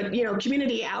 but, you know,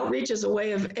 community outreach as a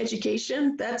way of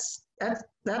education, that's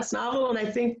novel. And I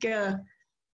think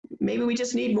maybe we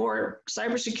just need more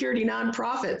cybersecurity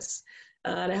nonprofits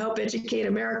to help educate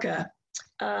America.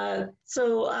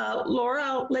 So Laura,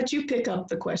 I'll let you pick up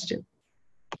the question.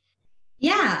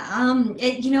 Yeah,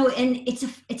 you know, and it's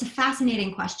a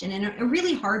fascinating question and a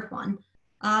really hard one.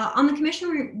 On the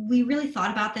commission, we really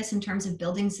thought about this in terms of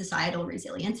building societal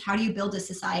resilience. How do you build a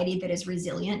society that is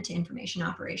resilient to information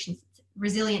operations,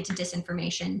 resilient to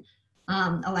disinformation,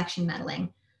 election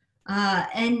meddling?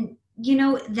 And, you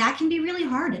know, that can be really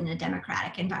hard in a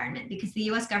democratic environment because the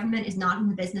US government is not in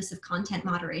the business of content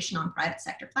moderation on private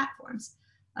sector platforms.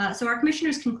 So our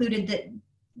commissioners concluded that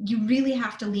you really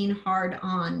have to lean hard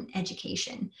on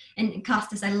education. And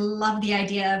Costis, I love the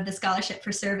idea of the scholarship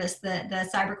for service, the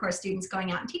CyberCore students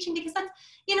going out and teaching, because that's,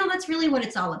 you know, that's really what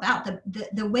it's all about.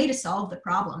 The way to solve the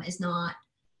problem is not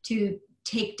to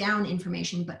take down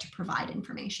information, but to provide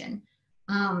information.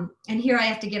 And here I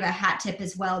have to give a hat tip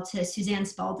as well to Suzanne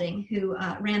Spalding, who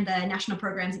ran the National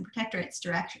Programs and Protectorates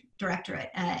Directorate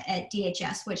at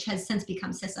DHS, which has since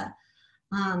become CISA.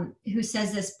 Who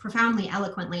says this profoundly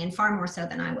eloquently and far more so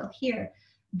than I will here.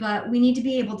 But we need to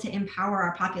be able to empower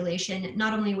our population,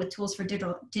 not only with tools for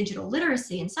digital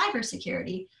literacy and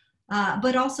cybersecurity,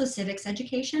 but also civics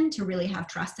education to really have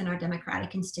trust in our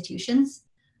democratic institutions.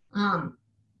 And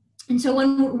so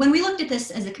when we looked at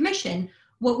this as a commission,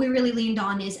 what we really leaned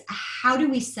on is how do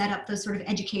we set up those sort of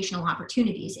educational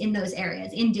opportunities in those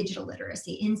areas, in digital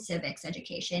literacy, in civics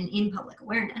education, in public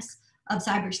awareness of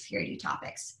cybersecurity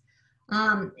topics.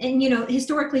 And, you know,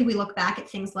 historically, we look back at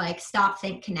things like Stop,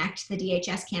 Think, Connect, the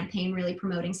DHS campaign really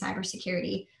promoting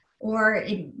cybersecurity, or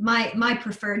my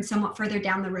preferred, somewhat further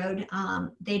down the road,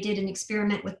 they did an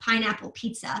experiment with pineapple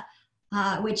pizza,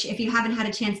 which if you haven't had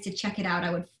a chance to check it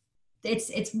out,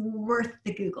 it's worth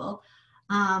the Google.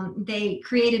 They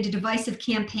created a divisive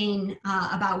campaign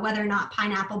about whether or not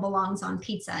pineapple belongs on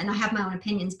pizza. And I have my own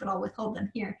opinions, but I'll withhold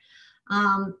them here.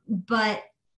 But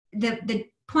the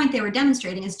point they were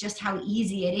demonstrating is just how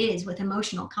easy it is with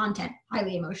emotional content,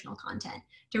 highly emotional content,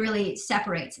 to really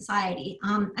separate society.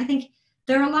 I think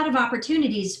there are a lot of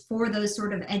opportunities for those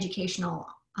sort of educational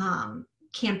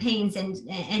campaigns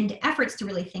and efforts to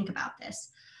really think about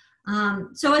this.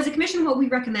 So as a commission, what we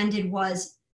recommended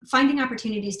was finding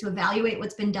opportunities to evaluate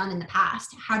what's been done in the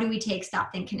past. How do we take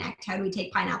Stop, Think, Connect? How do we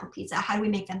take Pineapple Pizza? How do we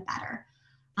make them better?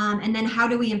 And then how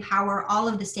do we empower all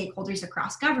of the stakeholders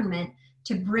across government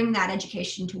to bring that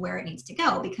education to where it needs to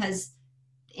go? Because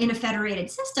in a federated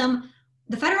system,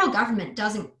 the federal government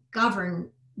doesn't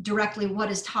govern directly what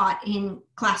is taught in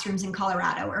classrooms in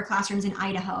Colorado or classrooms in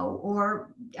Idaho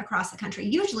or across the country.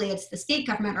 Usually it's the state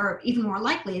government, or even more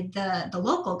likely the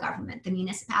local government, the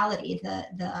municipality,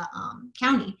 the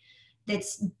county,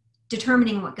 that's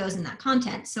determining what goes in that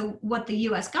content. So what the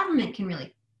US government can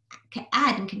really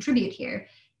add and contribute here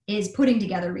is putting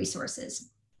together resources.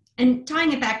 And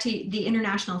tying it back to the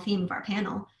international theme of our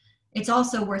panel, it's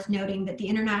also worth noting that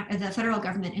the federal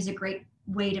government is a great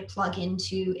way to plug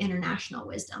into international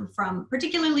wisdom,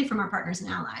 particularly from our partners and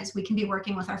allies. We can be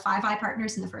working with our Five Eye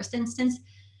partners in the first instance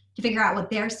to figure out what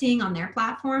they're seeing on their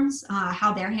platforms,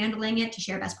 how they're handling it, to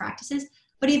share best practices.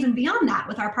 But even beyond that,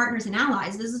 with our partners and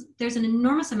allies, there's an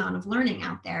enormous amount of learning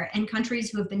out there, and countries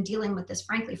who have been dealing with this,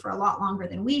 frankly, for a lot longer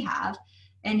than we have,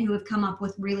 and who have come up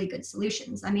with really good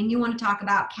solutions. I mean, you want to talk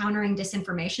about countering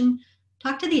disinformation,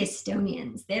 talk to the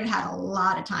Estonians. They've had a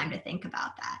lot of time to think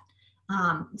about that.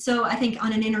 So I think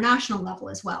on an international level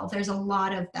as well, there's a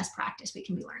lot of best practice we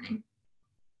can be learning.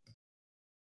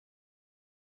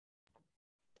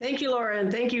 Thank you, Laura,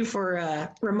 and thank you for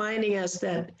reminding us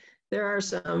that there are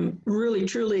some really,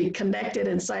 truly connected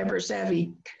and cyber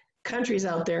savvy countries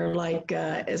out there like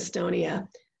Estonia.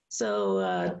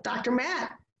 So Dr.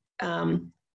 Matt,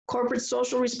 corporate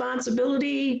social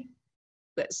responsibility,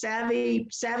 savvy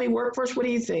workforce, what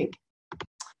do you think?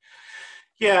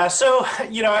 Yeah, so,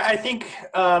 you know, I think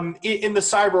in the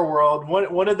cyber world,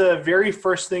 one of the very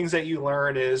first things that you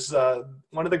learn is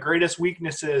one of the greatest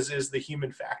weaknesses is the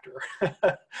human factor.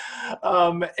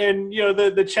 And, you know,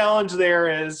 the challenge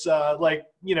there is like,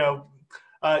 you know,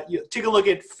 you take a look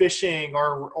at phishing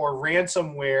or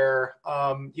ransomware,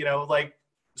 you know, like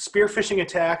spear phishing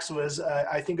attacks was,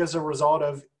 I think, as a result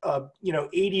of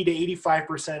 80 to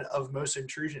 85% of most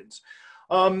intrusions.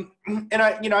 And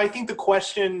I think the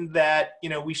question that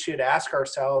we should ask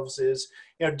ourselves is,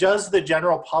 does the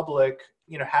general public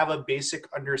have a basic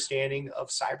understanding of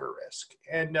cyber risk?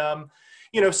 And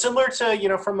similar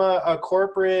to from a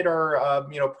corporate or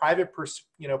private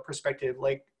perspective,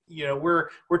 like we're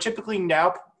typically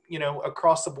now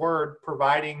across the board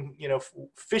providing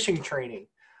phishing training.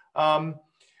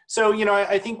 So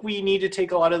I think we need to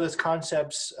take a lot of those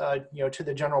concepts to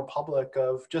the general public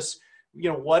of just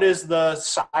what is the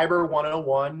cyber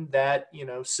 101 that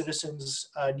citizens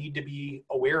need to be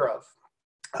aware of.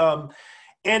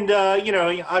 And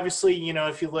obviously,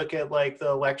 if you look at like the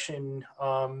election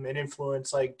and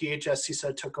influence, like DHS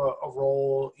CISA took a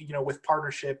role, with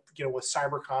partnership, with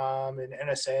Cybercom and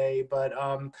NSA. But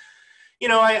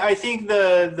I think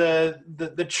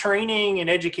the training and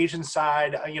education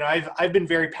side, I've been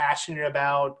very passionate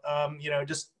about,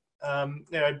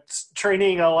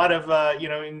 training a lot of,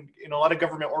 in a lot of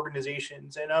government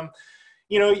organizations. And,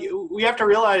 we have to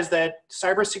realize that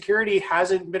cybersecurity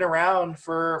hasn't been around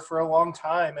for a long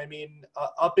time. I mean,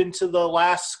 up into the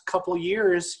last couple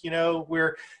years,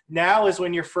 where now is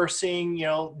when you're first seeing,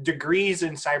 degrees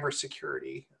in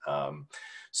cybersecurity.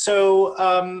 So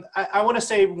I want to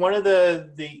say one of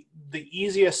the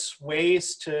easiest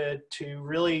ways to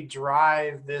really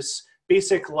drive this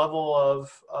basic level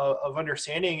of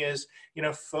understanding is,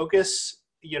 focus,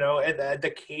 at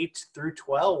the K through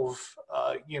 12,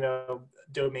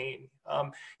 domain,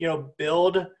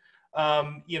 build,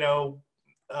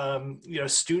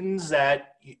 students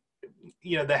that,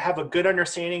 that have a good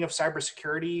understanding of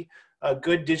cybersecurity,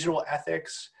 good digital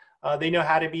ethics. They know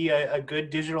how to be a good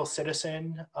digital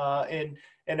citizen, and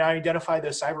identify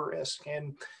those cyber risks.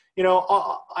 And,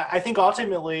 I think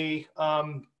ultimately,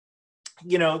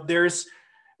 there's,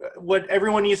 what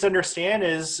everyone needs to understand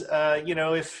is,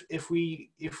 if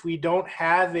we don't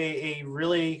have a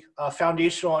really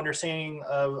foundational understanding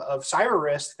of cyber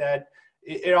risk, that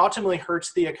it ultimately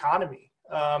hurts the economy.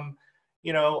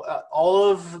 All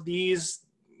of these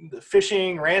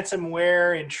phishing,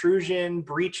 ransomware, intrusion,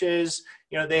 breaches,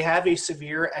 they have a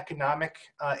severe economic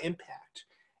impact.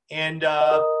 And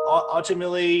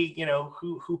ultimately,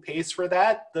 who pays for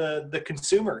that? The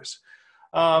consumers.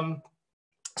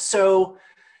 So,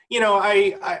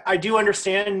 I do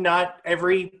understand not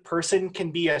every person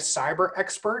can be a cyber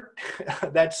expert.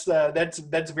 That's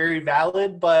very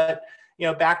valid. But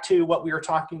back to what we were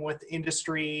talking with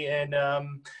industry, and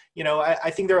I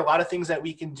think there are a lot of things that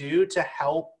we can do to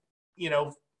help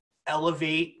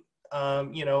elevate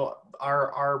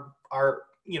our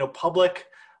public,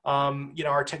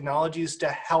 our technologies to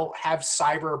help have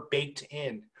cyber baked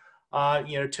in,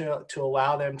 to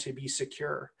allow them to be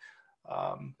secure.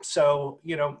 So,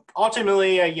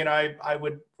 ultimately, I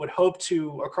would hope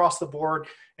to, across the board,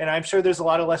 and I'm sure there's a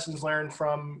lot of lessons learned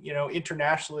from,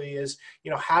 internationally, is,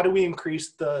 how do we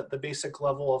increase the basic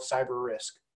level of cyber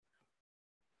risk?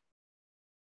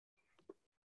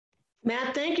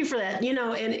 Matt, thank you for that.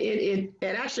 And it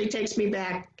actually takes me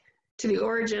back to the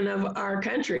origin of our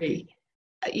country.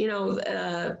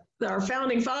 Our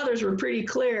founding fathers were pretty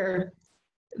clear.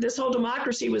 This whole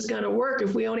democracy was going to work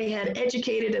if we only had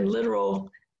educated and literal,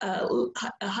 a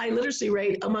high literacy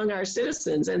rate among our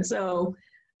citizens. And so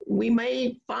we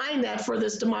may find that for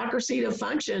this democracy to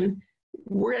function,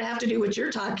 we're going to have to do what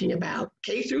you're talking about.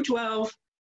 K through 12,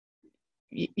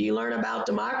 you learn about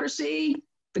democracy,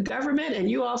 the government,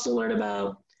 and you also learn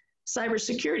about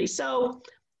cybersecurity. So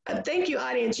thank you,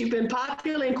 audience. You've been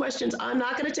populating questions. I'm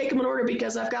not going to take them in order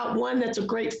because I've got one that's a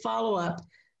great follow-up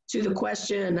to the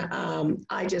question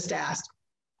I just asked.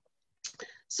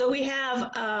 So we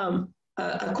have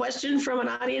a question from an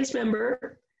audience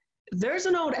member. There's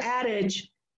an old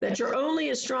adage that you're only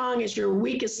as strong as your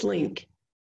weakest link.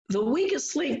 The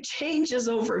weakest link changes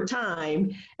over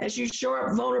time. As you shore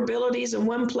up vulnerabilities in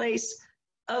one place,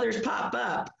 others pop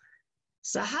up.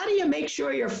 So how do you make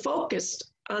sure you're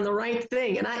focused on the right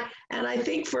thing? And I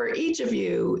think for each of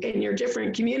you in your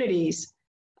different communities,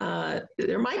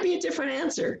 there might be a different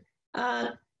answer.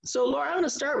 So Laura, I'm going to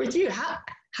start with you.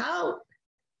 How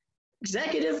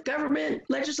executive, government,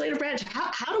 legislative branch,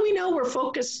 how do we know we're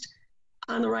focused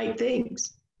on the right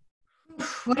things?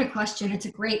 What a question. It's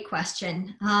a great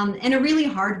question, and a really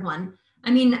hard one.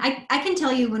 I mean, I can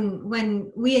tell you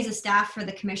when we as a staff for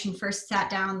the commission first sat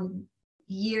down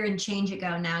a year and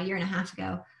a half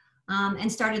ago,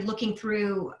 and started looking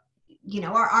through,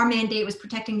 our mandate was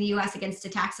protecting the U.S. against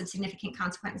attacks of significant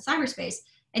consequence in cyberspace.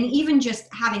 And even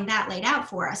just having that laid out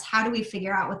for us, how do we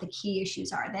figure out what the key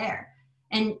issues are there?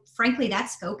 And frankly, that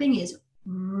scoping is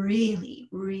really,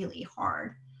 really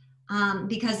hard.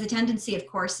 Because the tendency, of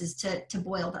course, is to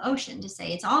boil the ocean, to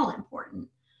say it's all important,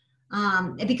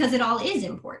 because it all is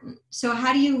important. So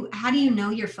how do you know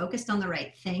you're focused on the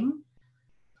right thing?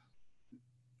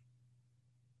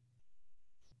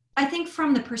 I think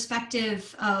from the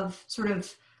perspective of sort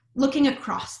of looking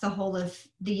across the whole of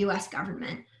the U.S.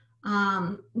 government,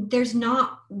 there's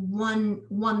not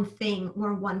one thing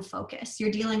or one focus.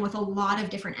 You're dealing with a lot of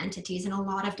different entities and a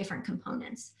lot of different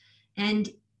components, and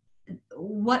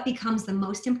what becomes the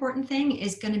most important thing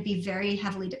is going to be very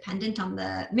heavily dependent on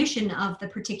the mission of the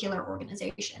particular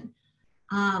organization.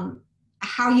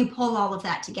 How you pull all of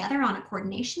that together on a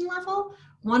coordination level,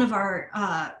 one of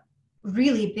our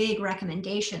really big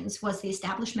recommendations was the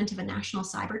establishment of a national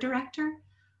cyber director.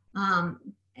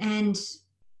 And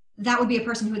that would be a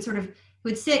person who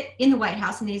would sit in the White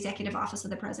House in the executive office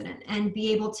of the president and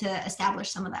be able to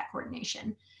establish some of that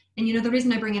coordination. And, you know, the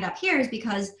reason I bring it up here is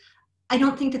because I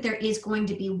don't think that there is going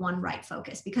to be one right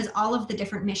focus, because all of the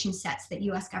different mission sets that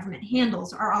US government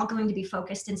handles are all going to be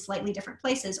focused in slightly different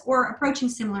places or approaching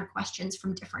similar questions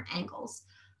from different angles.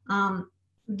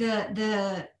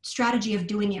 The strategy of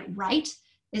doing it right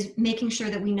is making sure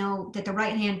that we know that the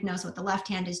right hand knows what the left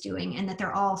hand is doing and that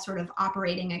they're all sort of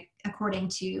operating according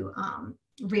to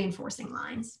reinforcing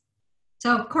lines.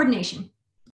 So coordination.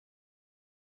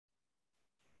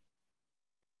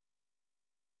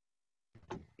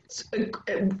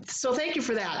 So thank you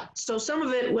for that. So some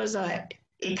of it was,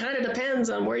 it kind of depends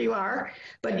on where you are,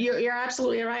 but you're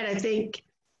absolutely right. I think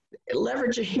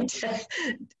leveraging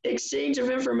exchange of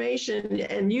information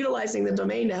and utilizing the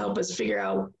domain to help us figure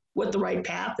out what the right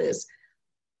path is.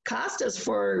 Costis,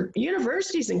 for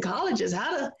universities and colleges,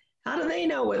 how do they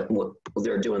know what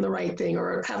they're doing the right thing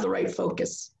or have the right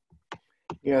focus?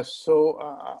 Yes, so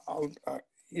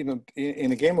you know,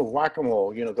 in a game of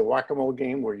whack-a-mole, you know, the whack-a-mole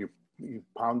game where you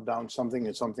pound down something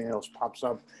and something else pops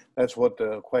up. That's what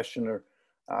the questioner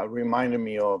reminded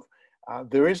me of.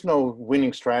 There is no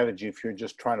winning strategy if you're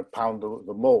just trying to pound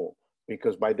the mole,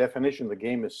 because by definition, the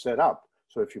game is set up.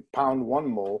 So if you pound one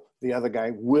mole, the other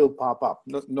guy will pop up.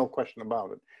 No question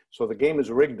about it. So the game is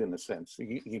rigged in a sense.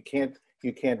 You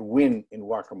can't win in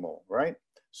whack-a-mole, right?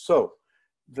 So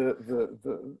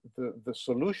the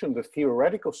solution, the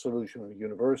theoretical solution of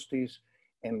universities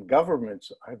and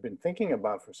governments I've been thinking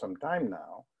about for some time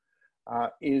now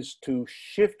is to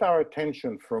shift our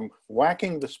attention from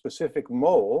whacking the specific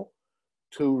mole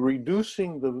to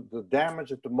reducing the damage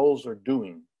that the moles are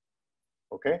doing.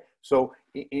 Okay, so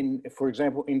for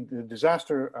example, in the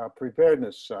disaster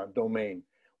preparedness domain,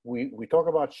 we talk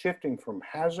about shifting from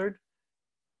hazard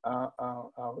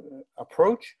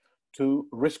approach to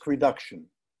risk reduction.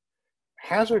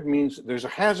 Hazard means there's a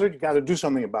hazard, you got to do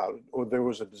something about it, or there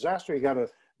was a disaster, you got to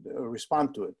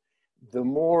respond to it. The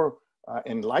more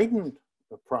enlightened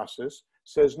process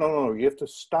says, no, you have to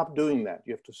stop doing that.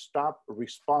 You have to stop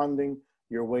responding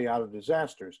your way out of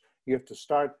disasters. You have to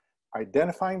start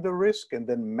identifying the risk and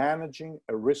then managing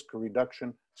a risk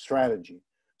reduction strategy.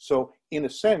 So in a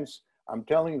sense, I'm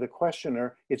telling the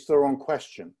questioner, it's the wrong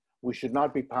question. We should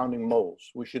not be pounding moles.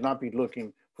 We should not be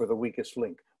looking for the weakest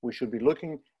link. We should be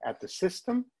looking at the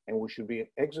system and we should be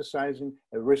exercising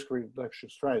a risk reduction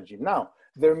strategy. Now,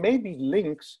 there may be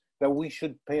links that we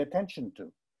should pay attention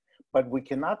to, but we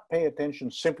cannot pay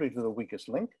attention simply to the weakest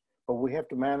link, but we have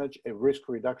to manage a risk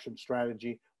reduction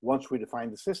strategy once we define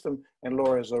the system. And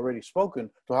Laura has already spoken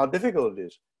to how difficult it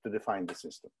is to define the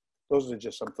system. Those are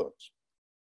just some thoughts.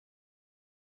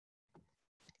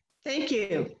 Thank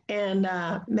you. And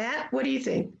Matt, what do you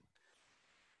think?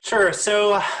 Sure.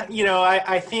 So, you know,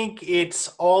 I think it's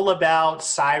all about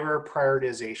cyber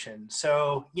prioritization.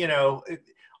 So, you know,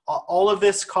 all of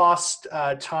this costs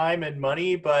time and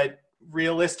money, but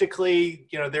realistically,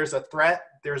 you know, there's a threat,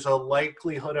 there's a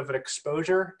likelihood of an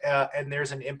exposure, and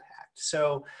there's an impact.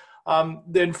 So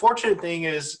the unfortunate thing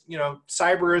is, you know,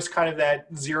 cyber is kind of that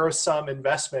zero-sum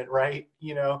investment, right?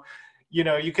 You know,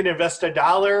 you can invest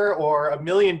 $1 or $1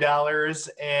 million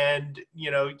and, you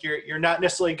know, you're not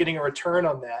necessarily getting a return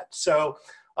on that. So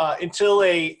until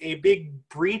a big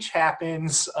breach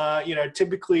happens, you know,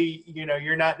 typically, you know,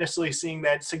 you're not necessarily seeing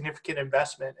that significant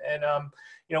investment. And,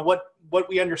 you know, what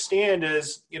we understand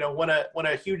is, you know, when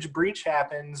a huge breach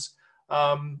happens,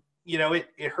 you know,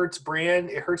 it hurts brand,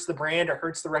 it hurts the brand, it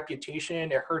hurts the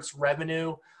reputation, it hurts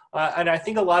revenue. And I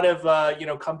think a lot of, you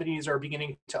know, companies are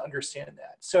beginning to understand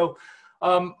that. So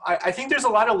I think there's a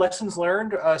lot of lessons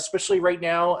learned, especially right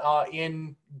now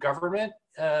in government.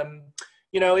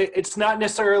 You know, it's not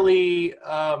necessarily,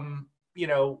 you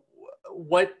know,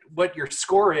 what your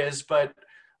score is, but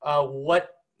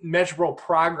what measurable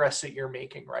progress that you're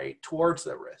making, right, towards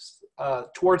the risk.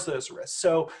 towards those risks.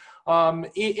 So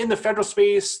in the federal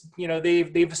space,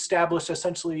 they've established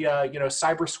essentially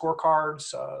cyber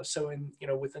scorecards. So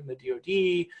within the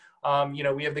DoD,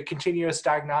 we have the continuous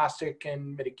diagnostic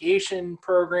and mitigation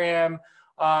program,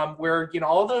 where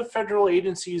all the federal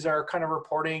agencies are kind of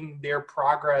reporting their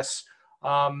progress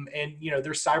and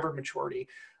their cyber maturity.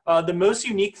 The most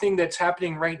unique thing that's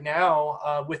happening right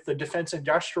now with the defense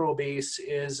industrial base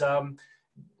is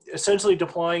essentially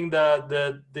deploying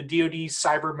the DoD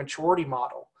cyber maturity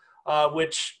model,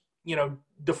 which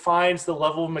defines the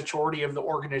level of maturity of the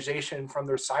organization from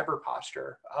their cyber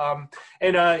posture.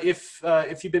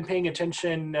 If you've been paying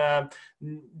attention, the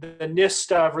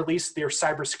NIST released their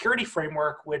cybersecurity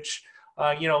framework, which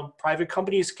private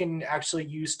companies can actually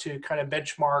use to kind of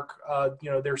benchmark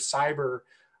their cyber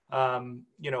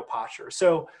posture.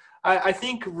 So I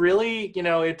think really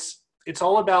it's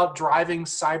all about driving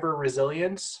cyber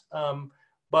resilience,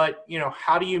 but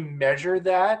how do you measure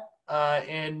that,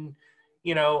 and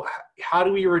how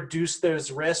do we reduce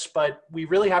those risks? But we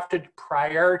really have to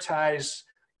prioritize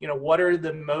what are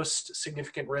the most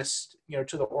significant risks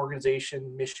to the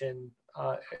organization, mission,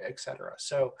 et cetera.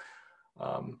 So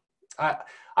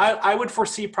I would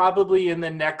foresee probably in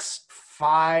the next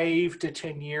 5 to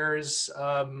 10 years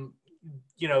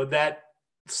that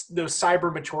those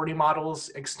cyber maturity models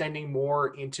extending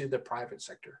more into the private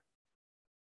sector.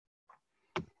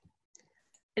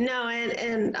 No,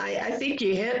 and I think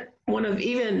you hit one of,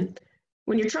 even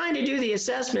when you're trying to do the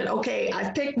assessment, okay,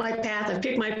 I've picked my path, I've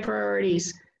picked my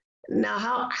priorities.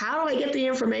 Now, how do I get the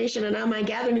information, and am I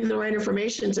gathering the right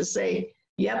information to say,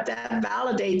 yep, that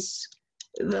validates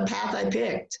the path I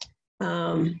picked?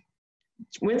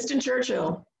 Winston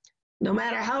Churchill, no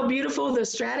matter how beautiful the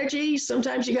strategy,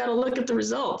 sometimes you got to look at the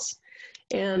results.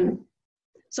 And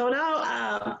so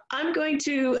now I'm going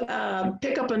to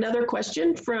pick up another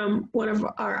question from one of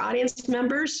our audience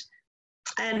members.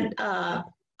 And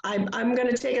I'm going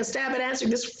to take a stab at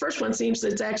answering. This first one seems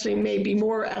that it's actually maybe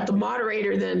more at the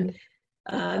moderator than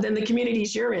the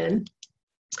communities you're in.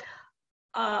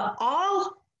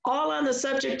 All on the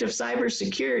subject of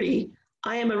cybersecurity,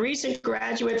 I am a recent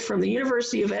graduate from the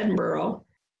University of Edinburgh,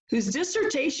 whose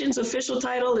dissertation's official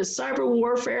title is Cyber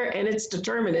Warfare and its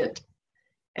Determinant.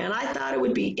 And I thought it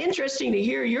would be interesting to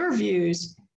hear your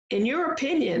views. In your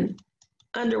opinion,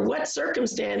 under what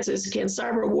circumstances can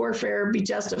cyber warfare be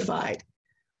justified?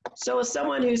 So as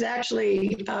someone who's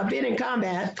actually been in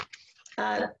combat,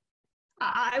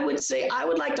 I would say I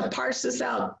would like to parse this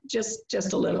out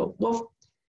just a little. Well,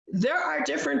 there are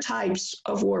different types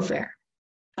of warfare.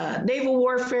 Naval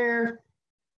warfare,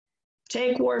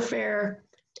 tank warfare,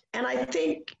 and I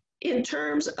think in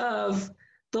terms of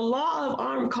the law of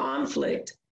armed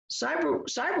conflict,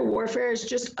 cyber warfare is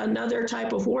just another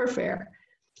type of warfare.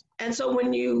 And so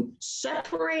when you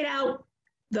separate out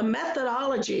the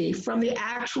methodology from the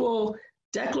actual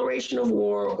declaration of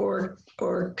war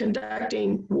or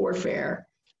conducting warfare,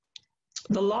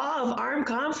 the law of armed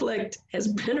conflict has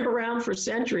been around for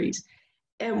centuries.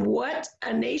 And what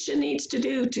a nation needs to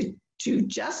do to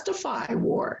justify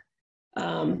war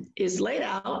is laid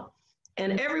out.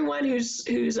 And everyone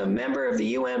who's a member of the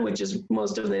UN, which is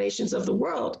most of the nations of the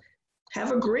world,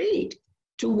 have agreed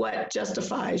to what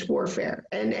justifies warfare.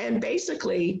 And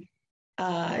basically,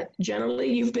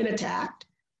 generally you've been attacked,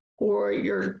 or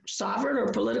your sovereign or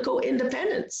political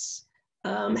independence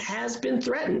has been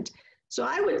threatened. So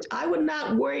I would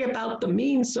not worry about the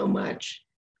means so much,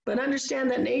 but understand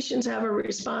that nations have a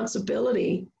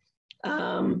responsibility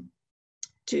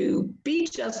to be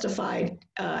justified.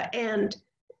 And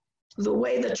the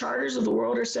way the charters of the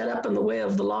world are set up and the way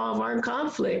of the law of armed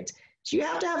conflict, so you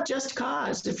have to have just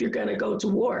cause if you're going to go to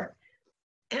war.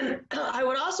 And I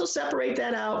would also separate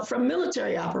that out from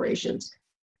military operations.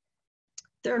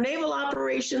 There are naval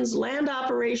operations, land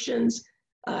operations,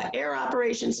 air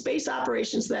operations, space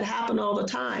operations that happen all the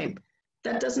time.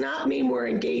 That does not mean we're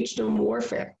engaged in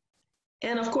warfare.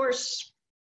 And of course,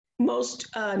 most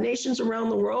nations around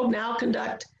the world now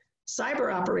conduct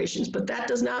cyber operations, but that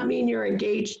does not mean you're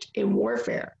engaged in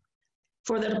warfare.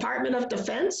 For the Department of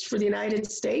Defense for the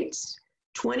United States,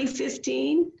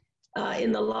 2015,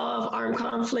 in the Law of Armed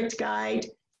Conflict Guide,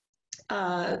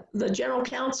 the General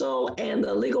Counsel and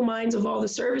the legal minds of all the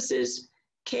services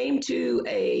came to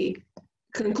a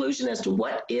conclusion as to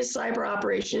what is cyber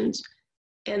operations,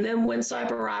 and then when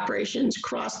cyber operations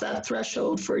cross that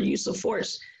threshold for use of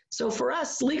force. So for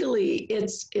us, legally,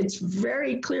 it's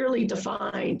very clearly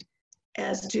defined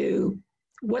as to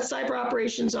what cyber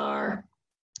operations are,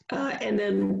 and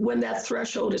then when that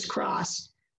threshold is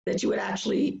crossed, that you would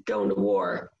actually go into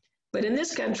war. But in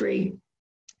this country,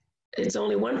 It's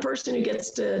only one person who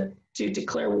gets to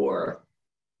declare war.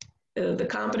 The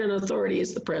competent authority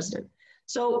is the president.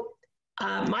 So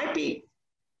maybe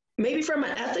from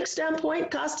an ethics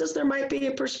standpoint, Costis, there might be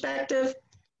a perspective.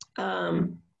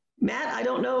 Matt, I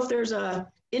don't know if there's a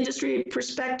industry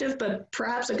perspective, but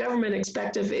perhaps a government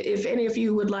perspective, if any of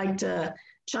you would like to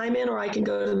chime in, or I can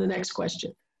go to the next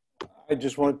question. I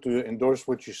just wanted to endorse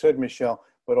what you said, Michelle,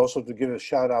 but also to give a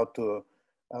shout out to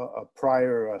a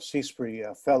prior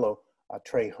CSPRI fellow,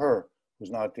 Trey Herr, who's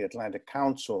now at the Atlantic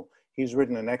Council. He's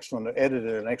written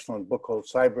edited an excellent book called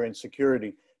Cyber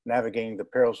Insecurity, Navigating the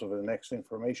Perils of the Next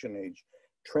Information Age.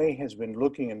 Trey has been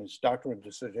looking, and his doctorate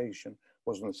dissertation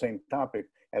was on the same topic,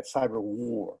 at cyber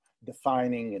war,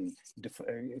 defining and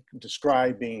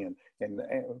describing and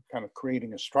kind of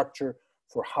creating a structure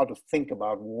for how to think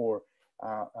about war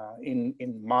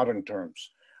in modern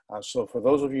terms. So for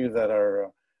those of you that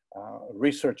are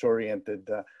research oriented,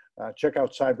 check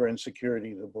out Cyber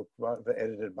Insecurity, the book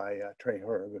edited by Trey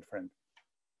Herr, a good friend.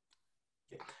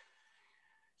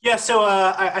 Yeah, so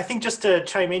I think just to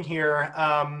chime in here,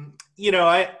 you know,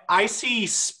 I see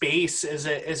space as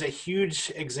a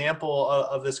huge example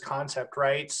of this concept,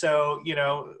 right? So, you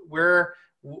know, we're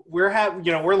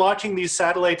launching these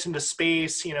satellites into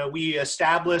space. You know, we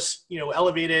established, you know,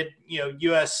 elevated, you know,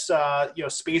 U.S.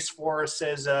 Space Force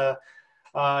as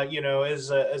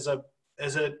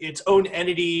its own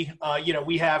entity. You know,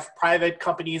 we have private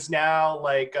companies now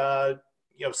like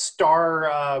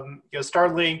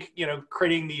Starlink, you know,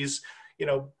 creating these, you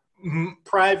know,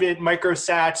 private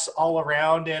microsats all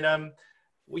around. And,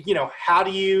 you know, how do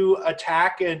you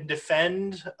attack and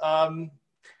defend?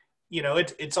 You know,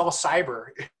 it's all cyber.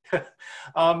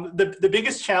 The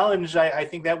biggest challenge I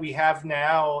think that we have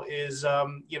now is,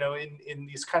 you know, in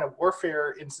these kind of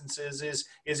warfare instances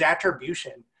is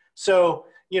attribution. So,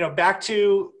 you know, back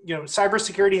to, you know,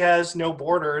 cybersecurity has no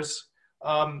borders.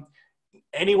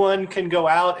 Anyone can go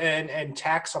out and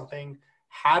attack something.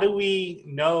 How do we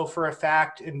know for a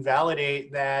fact and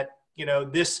validate that, you know,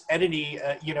 this entity,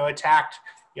 you know, attacked,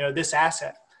 you know, this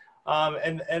asset?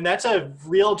 And that's a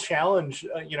real challenge,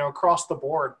 you know, across the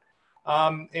board.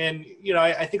 And, you know,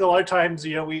 I think a lot of times,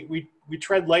 you know, we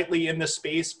tread lightly in this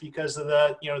space because of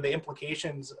the, you know, the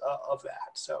implications of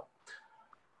that. So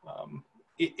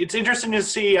it's interesting to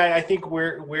see, I think,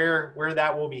 where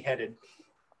that will be headed.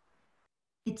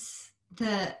 It's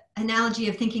the analogy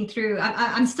of thinking through.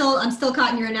 I'm still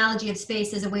caught in your analogy of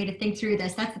space as a way to think through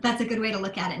this. That's a good way to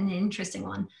look at it, and an interesting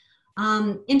one.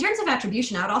 In terms of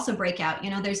attribution, I would also break out, you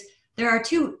know, there are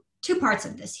two parts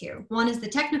of this here. One is the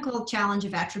technical challenge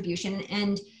of attribution,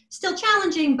 and still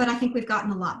challenging, but I think we've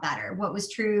gotten a lot better. What was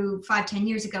true 5-10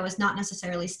 years ago is not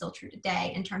necessarily still true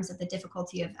today in terms of the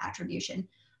difficulty of attribution.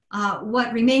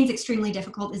 What remains extremely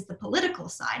difficult is the political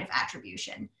side of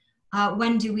attribution.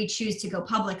 When do we choose to go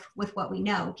public with what we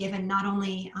know, given not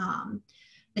only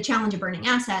the challenge of burning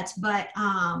assets, but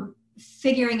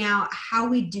figuring out how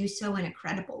we do so in a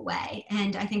credible way.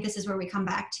 And I think this is where we come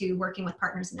back to working with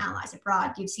partners and allies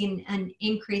abroad. You've seen an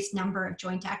increased number of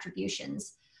joint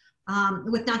attributions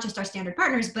with not just our standard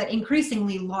partners, but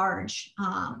increasingly large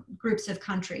groups of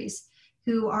countries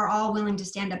who are all willing to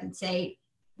stand up and say,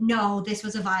 no, this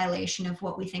was a violation of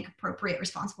what we think appropriate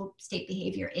responsible state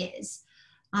behavior is.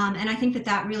 And I think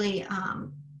that really,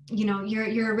 you know,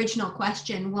 your original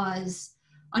question was,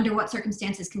 under what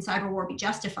circumstances can cyber war be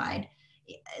justified?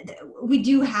 We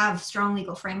do have strong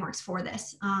legal frameworks for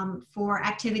this, for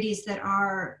activities that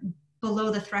are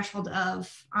below the threshold of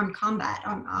armed combat,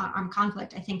 armed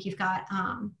conflict. I think you've got,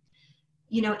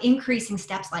 you know, increasing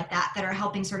steps like that are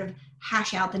helping sort of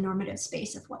hash out the normative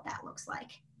space of what that looks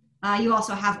like. You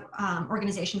also have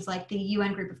organizations like the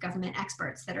UN Group of Government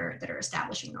Experts that are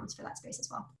establishing norms for that space as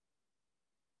well.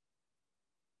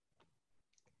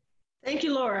 Thank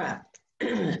you, Laura.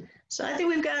 So I think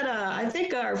we've got, I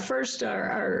think our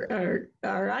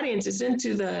audience is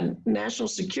into the national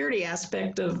security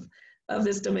aspect of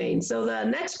this domain. So the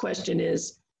next question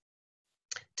is,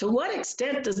 to what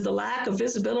extent does the lack of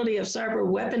visibility of cyber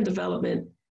weapon development,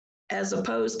 as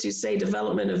opposed to, say,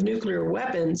 development of nuclear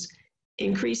weapons,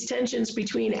 increase tensions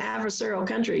between adversarial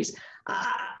countries?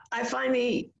 I find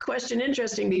the question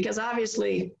interesting because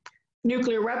obviously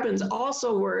nuclear weapons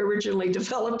also were originally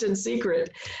developed in secret.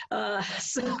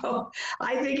 So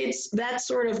I think that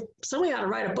sort of, somebody ought to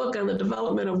write a book on the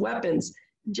development of weapons.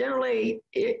 Generally,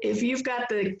 if you've got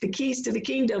the keys to the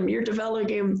kingdom, you're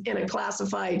developing them in a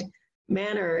classified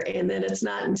manner, and then it's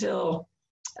not until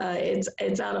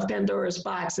it's out of Pandora's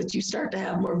box that you start to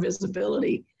have more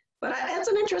visibility. But that's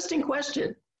an interesting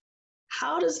question.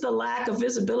 How does the lack of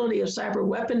visibility of cyber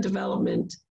weapon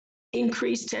development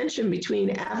increase tension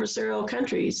between adversarial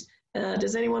countries,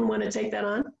 Does anyone want to take that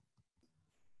on?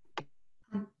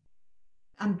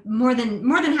 I'm more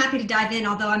than happy to dive in,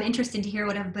 although I'm interested to hear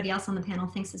what everybody else on the panel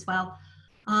thinks as well.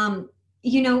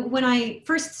 You know, when I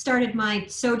first started my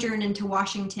sojourn into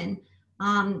Washington,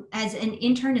 as an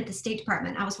intern at the State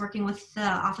Department, I was working with the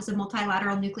Office of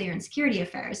Multilateral Nuclear and Security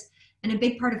Affairs. And a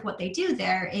big part of what they do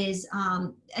there is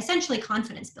essentially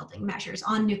confidence building measures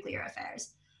on nuclear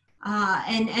affairs.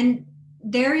 And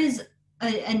there is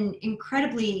an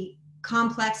incredibly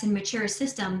complex and mature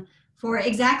system for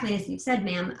exactly as you said,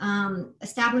 ma'am,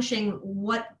 establishing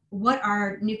what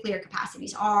our nuclear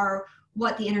capacities are,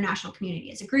 what the international community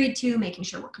has agreed to, making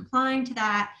sure we're complying to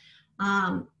that.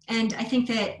 And I think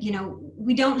that, you know,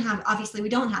 obviously we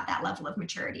don't have that level of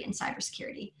maturity in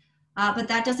cybersecurity, but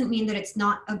that doesn't mean that it's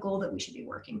not a goal that we should be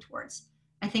working towards.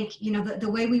 I think, you know,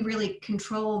 the way we really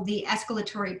control the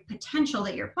escalatory potential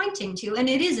that you're pointing to, and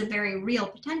it is a very real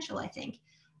potential, I think,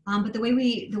 but the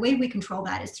way we control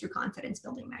that is through confidence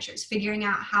building measures, figuring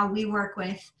out how we work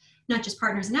with not just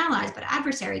partners and allies, but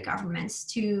adversary governments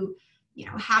to, you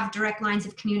know, have direct lines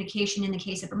of communication in the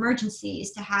case of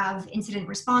emergencies, to have incident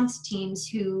response teams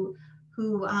who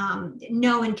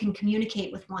know and can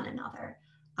communicate with one another.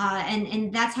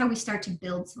 And that's how we start to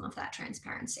build some of that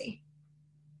transparency.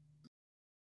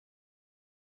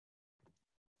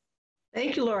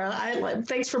 Thank you, Laura.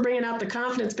 Thanks for bringing out the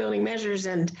confidence building measures.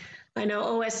 And I know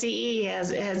OSCE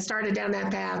has started down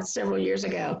that path several years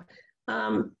ago.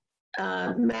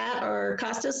 Matt or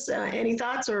Costis, any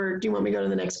thoughts, or do you want me to go to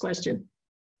the next question?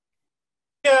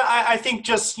 Yeah, I think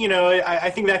just, you know, I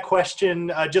think that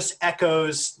question just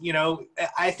echoes, you know,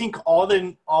 I think all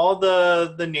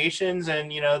the nations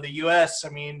and, you know, the US, I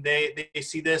mean, they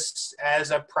see this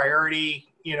as a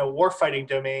priority, you know, warfighting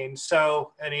domain.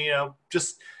 So, and, you know,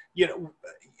 just, you know,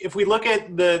 if we look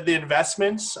at the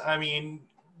investments, I mean,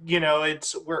 you know,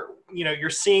 you're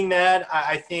seeing that.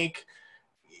 I think,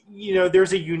 you know,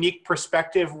 there's a unique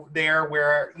perspective there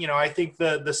where, you know, I think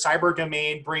the cyber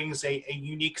domain brings a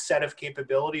unique set of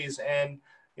capabilities. And,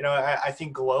 you know, I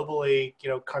think globally, you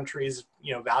know, countries,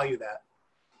 you know, value that.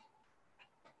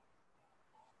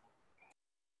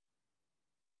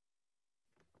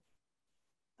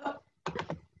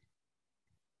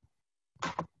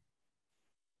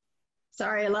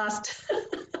 Sorry, I lost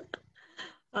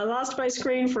my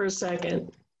screen for a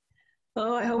second.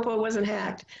 Oh, I hope I wasn't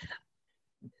hacked.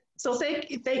 So thank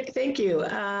you.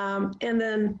 And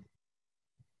then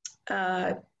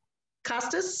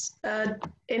Costis,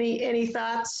 any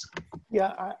thoughts?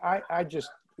 Yeah,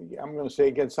 I'm going to say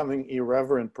again something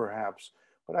irreverent perhaps,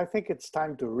 but I think it's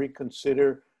time to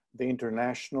reconsider the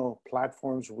international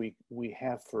platforms we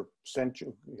have for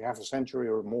half a century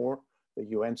or more, the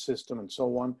UN system and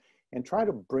so on, and try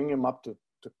to bring them up to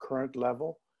current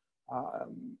level.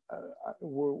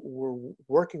 We're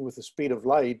working with the speed of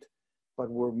light, but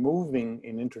we're moving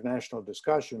in international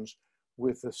discussions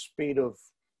with the speed of,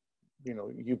 you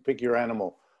know, you pick your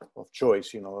animal of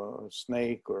choice, you know, a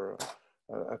snake or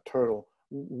a turtle.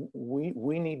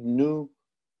 We need new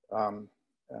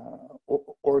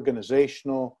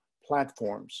organizational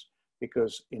platforms,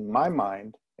 because in my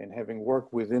mind, and having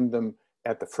worked within them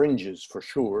at the fringes for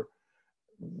sure,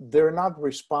 they're not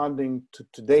responding to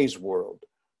today's world.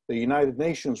 The United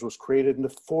Nations was created in the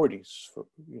 40s.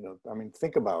 You know, I mean,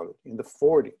 think about it, in the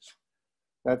 40s.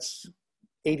 That's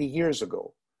 80 years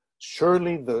ago.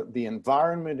 Surely the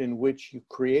environment in which you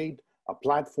create a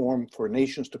platform for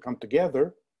nations to come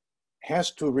together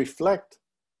has to reflect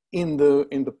in the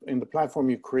platform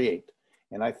you create.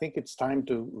 And I think it's time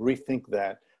to rethink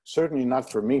that. Certainly not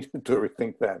for me to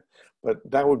rethink that, but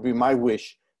that would be my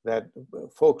wish, that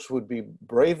folks would be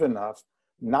brave enough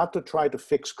not to try to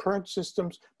fix current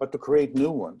systems, but to create new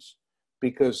ones,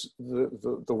 because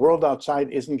the world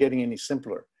outside isn't getting any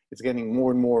simpler. It's getting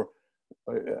more and more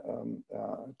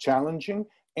challenging,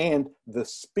 and the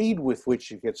speed with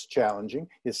which it gets challenging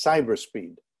is cyber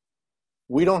speed.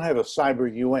 We don't have a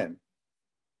cyber UN.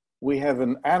 We have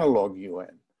an analog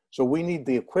UN. So we need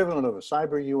the equivalent of a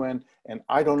cyber UN, and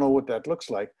I don't know what that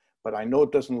looks like, but I know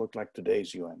it doesn't look like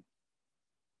today's UN.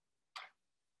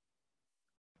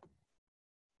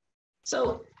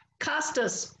 So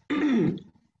Costis,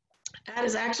 that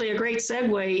is actually a great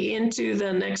segue into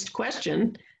the next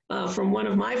question from one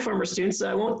of my former students. So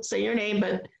I won't say your name,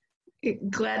 but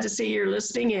glad to see you're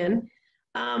listening in.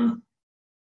 And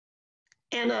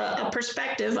a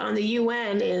perspective on the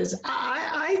UN is,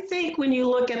 I think when you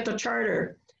look at the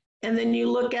charter and then you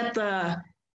look at the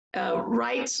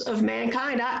rights of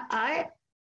mankind, I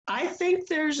think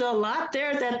there's a lot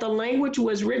there that the language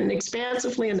was written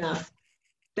expansively enough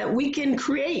that we can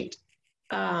create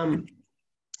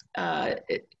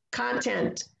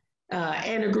content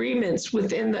and agreements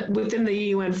within the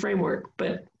UN framework,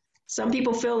 but some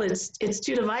people feel it's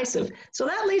too divisive. So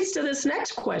that leads to this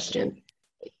next question.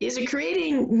 Is it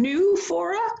creating new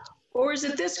fora, or is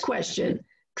it this question?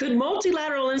 Could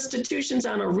multilateral institutions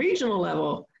on a regional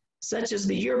level, such as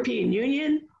the European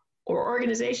Union or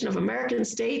Organization of American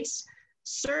States,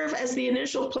 serve as the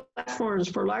initial platforms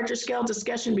for larger scale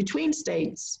discussion between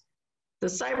states, the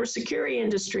cybersecurity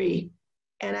industry,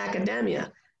 and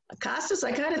academia? Costis,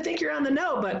 I kind of think you're on the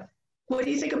know, but what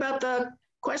do you think about the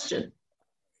question?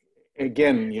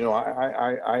 Again, you know,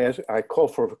 I call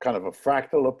for kind of a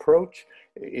fractal approach.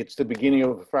 It's the beginning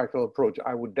of a fractal approach.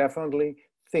 I would definitely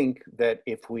think that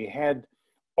if we had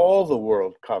all the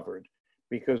world covered,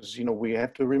 because, you know, we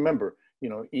have to remember, you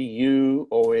know, EU,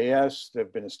 OAS,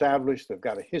 they've been established, they've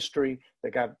got a history, they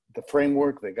got the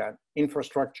framework, they got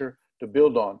infrastructure to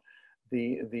build on.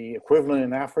 The equivalent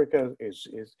in Africa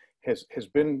has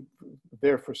been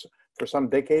there for some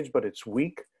decades, but it's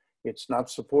weak. It's not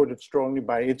supported strongly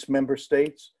by its member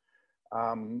states.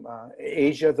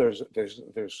 Asia,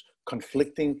 there's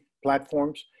conflicting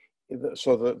platforms.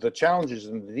 So the challenge is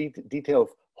in the detail of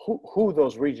who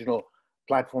those regional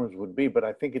platforms would be, but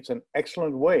I think it's an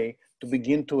excellent way to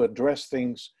begin to address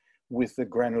things with the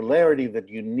granularity that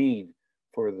you need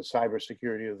for the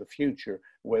cybersecurity of the future,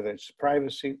 whether it's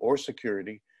privacy or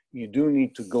security. You do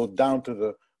need to go down to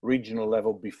the regional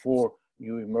level before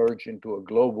you emerge into a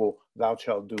global, thou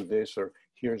shalt do this, or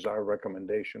here's our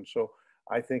recommendation. So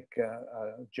I think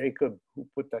Jacob, who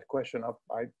put that question up,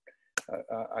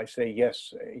 I say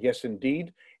yes, yes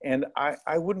indeed. And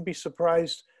I wouldn't be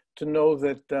surprised to know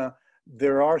that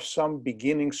there are some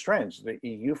beginning strands. The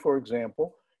EU, for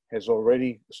example, has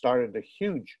already started a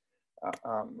huge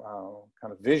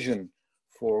kind of vision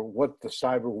for what the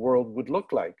cyber world would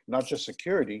look like, not just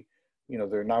security. You know,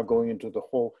 they're now going into the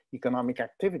whole economic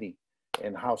activity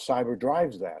and how cyber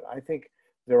drives that. I think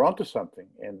they're onto something,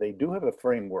 and they do have a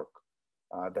framework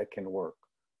that can work.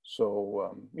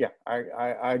 So yeah,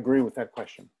 I agree with that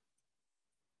question.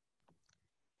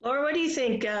 Laura, what do you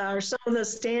think are some of the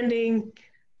standing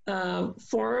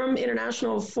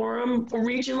international forum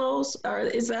regionals?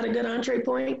 Is that a good entree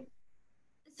point?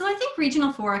 So I think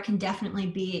regional fora can definitely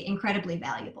be incredibly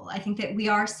valuable. I think that we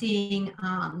are seeing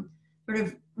sort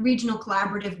of regional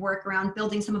collaborative work around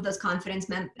building some of those confidence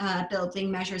building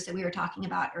measures that we were talking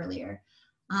about earlier.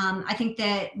 I think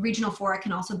that regional fora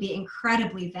can also be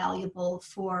incredibly valuable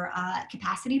for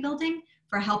capacity building,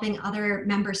 for helping other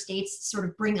member states sort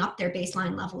of bring up their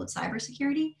baseline level of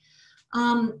cybersecurity.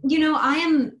 You know,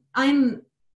 I'm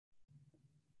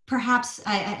perhaps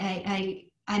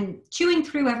I'm chewing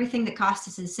through everything that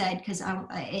Costis has said, because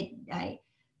I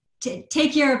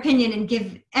take your opinion and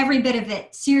give every bit of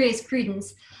it serious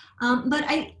credence. But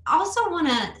I also want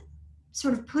to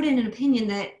sort of put in an opinion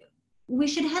that we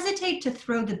should hesitate to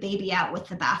throw the baby out with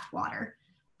the bathwater.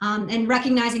 And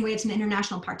recognizing we have some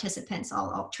international participants,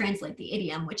 I'll translate the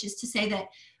idiom, which is to say that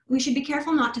we should be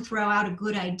careful not to throw out a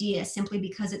good idea simply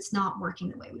because it's not working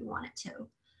the way we want it to.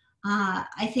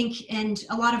 I think, and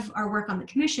a lot of our work on the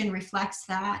Commission reflects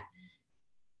that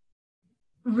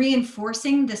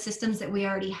reinforcing the systems that we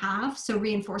already have, so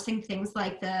reinforcing things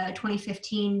like the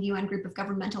 2015 UN Group of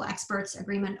Governmental Experts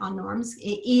Agreement on Norms,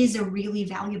 it is a really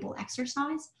valuable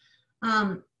exercise.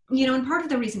 You know, and part of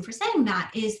the reason for saying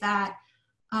that is that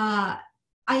I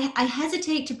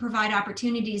hesitate to provide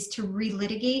opportunities to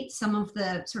relitigate some of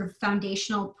the sort of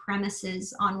foundational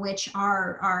premises on which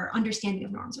our understanding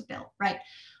of norms are built, right?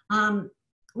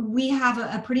 We have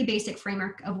a pretty basic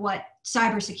framework of what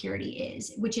cybersecurity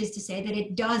is, which is to say that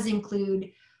it does include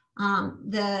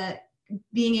the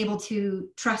being able to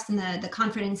trust in the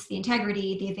confidence, the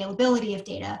integrity, the availability of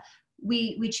data.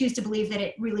 We choose to believe that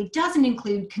it really doesn't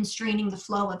include constraining the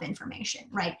flow of information,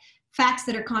 right? Facts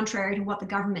that are contrary to what the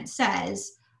government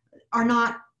says are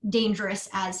not dangerous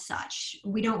as such.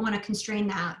 We don't want to constrain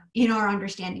that in our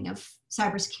understanding of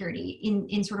cybersecurity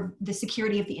in sort of the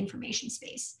security of the information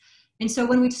space. And so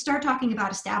when we start talking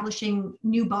about establishing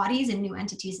new bodies and new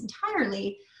entities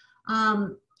entirely,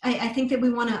 I think that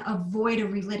we want to avoid a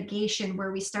relitigation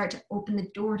where we start to open the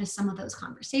door to some of those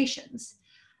conversations.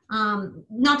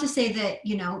 Not to say that,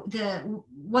 you know,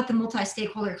 what the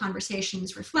multi-stakeholder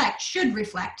conversations reflect should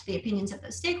reflect the opinions of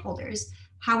those stakeholders.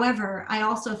 However, I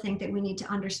also think that we need to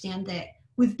understand that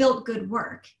we've built good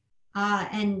work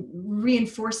and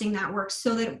reinforcing that work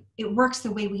so that it works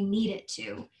the way we need it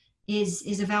to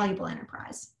is a valuable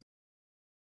enterprise.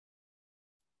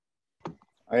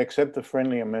 I accept the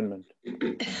friendly amendment.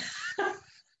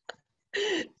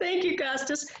 Thank you,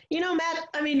 Costis. You know, Matt,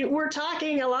 I mean, we're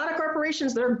talking a lot of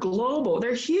corporations, they're global,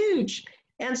 they're huge.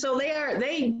 And so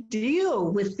they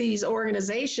deal with these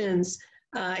organizations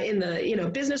in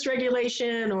the business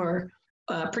regulation, or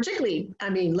particularly, I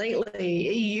mean,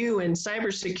 lately EU and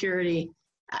cybersecurity.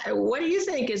 What do you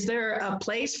think? Is there a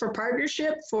place for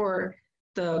partnership for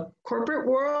the corporate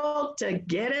world to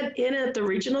get it in at the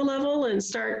regional level and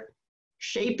start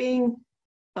shaping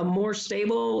a more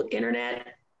stable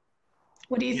internet?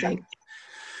 What do you think?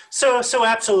 So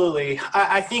absolutely.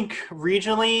 I think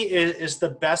regionally is the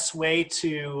best way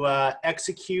to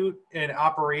execute and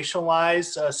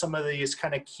operationalize some of these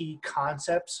kind of key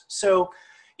concepts. So,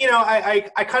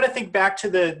 I kind of think back to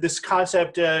this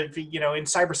concept of, in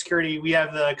cybersecurity, we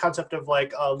have the concept of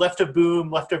like left of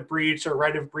boom, left of breach, or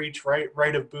right of breach,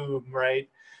 right of boom, right?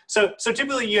 So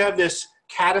typically you have this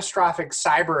catastrophic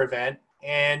cyber event,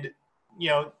 and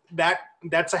that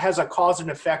has a cause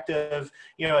and effect of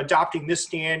adopting this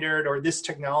standard or this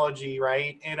technology,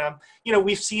 right? And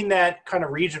we've seen that kind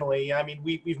of regionally. I mean,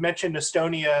 we've mentioned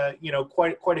Estonia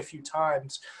quite a few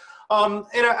times, and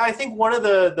I think one of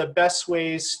the best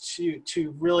ways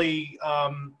to really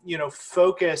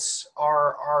focus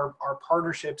our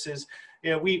partnerships is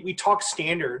we talk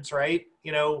standards, right?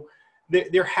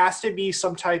 There has to be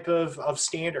some type of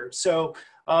standard. So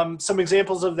some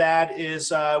examples of that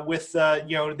is with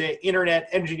the Internet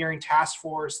Engineering Task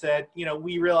Force that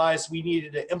we realized we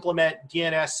needed to implement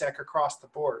DNSSEC across the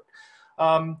board.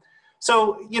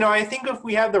 So I think if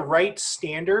we have the right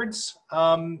standards,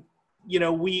 that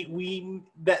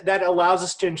allows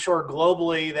us to ensure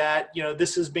globally that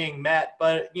this is being met.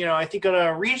 But I think on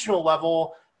a regional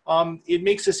level, it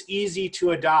makes us easy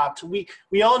to adopt. We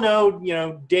all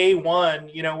know day one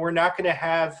we're not going to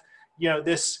have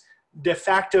this de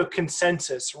facto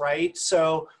consensus, right?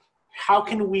 So how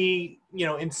can we,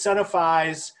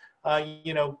 incentivize,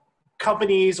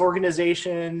 companies,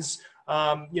 organizations,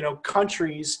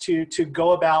 countries to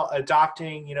go about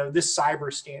adopting, this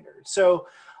cyber standard? So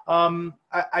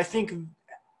I think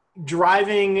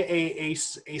driving a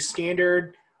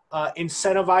standard,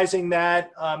 incentivizing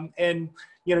that, and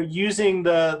using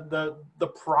the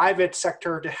private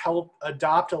sector to help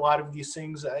adopt a lot of these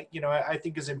things, I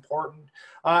think is important.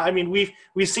 I mean,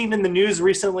 we've seen in the news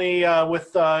recently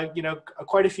with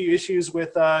quite a few issues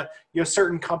with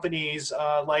certain companies,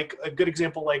 like a good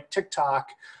example like TikTok,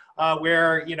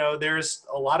 where there's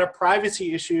a lot of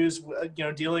privacy issues,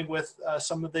 dealing with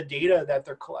some of the data that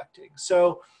they're collecting.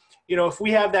 So, if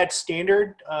we have that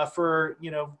standard for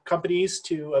companies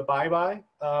to abide by,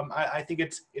 I think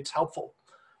it's helpful.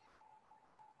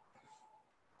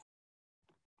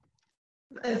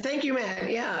 Thank you, Matt.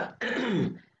 Yeah,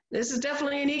 this is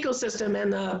definitely an ecosystem,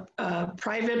 and the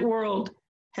private world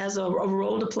has a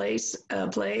role to play,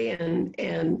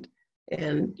 and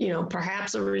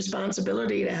perhaps a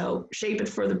responsibility to help shape it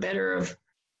for the better of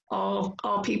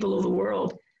all people of the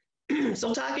world.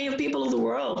 So, talking of people of the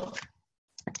world,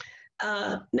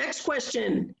 next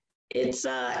question. It's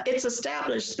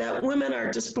established that women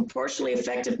are disproportionately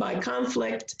affected by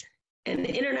conflict and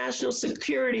international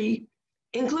security,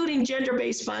 including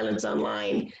gender-based violence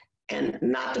online. And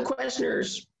not the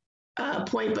questioner's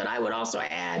point, but I would also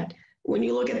add, when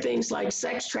you look at things like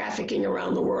sex trafficking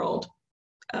around the world,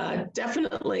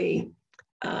 definitely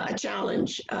a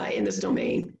challenge in this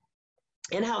domain,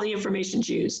 and how the information's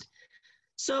used.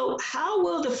 So how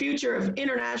will the future of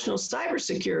international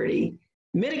cybersecurity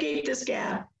mitigate this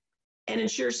gap and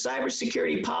ensure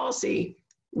cybersecurity policy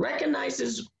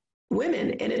recognizes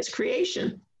women in its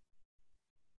creation?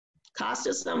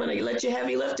 Costis, I'm going to let you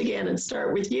heavy lift again and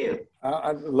start with you.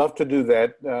 I'd love to do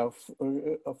that. A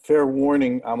fair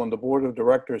warning, I'm on the board of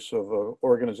directors of an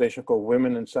organization called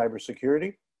Women in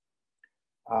Cybersecurity.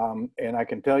 And I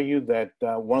can tell you that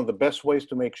one of the best ways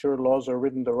to make sure laws are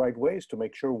written the right way is to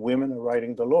make sure women are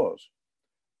writing the laws.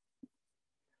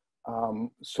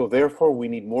 So therefore, we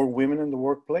need more women in the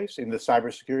workplace, in the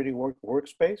cybersecurity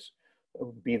workspace,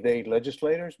 be they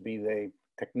legislators, be they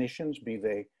technicians, be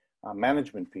they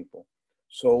management people.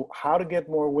 So how to get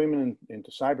more women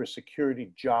into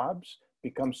cybersecurity jobs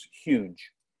becomes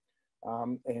huge.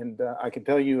 And I can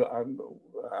tell you,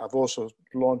 I've also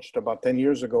launched about 10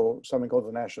 years ago something called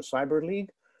the National Cyber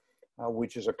League,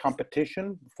 which is a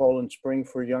competition, fall and spring,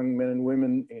 for young men and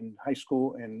women in high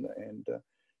school and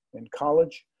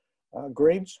college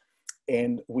grades.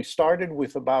 And we started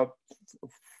with about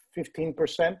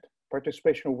 15%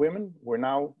 participation of women. We're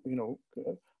now,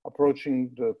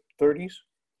 approaching the 30s.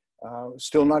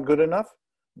 Still not good enough,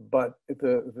 but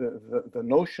the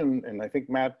notion, and I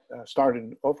think Matt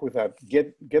started off with that,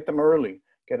 get them early,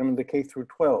 get them in the K through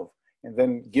 12, and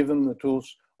then give them the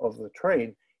tools of the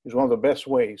trade, is one of the best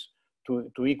ways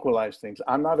to equalize things.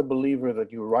 I'm not a believer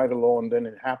that you write a law and then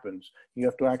it happens. You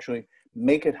have to actually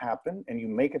make it happen, and you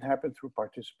make it happen through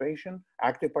participation,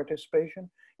 active participation,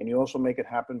 and you also make it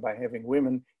happen by having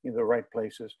women in the right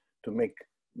places to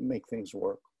make things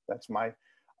work. That's my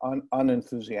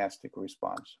unenthusiastic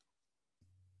response.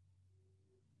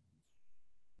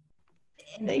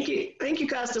 Thank you,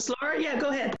 Costis. Laura, yeah, go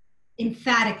ahead.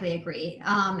 Emphatically agree.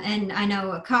 And I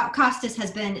know Costis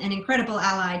has been an incredible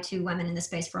ally to women in the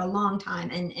space for a long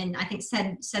time, and I think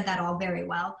said that all very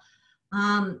well.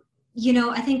 You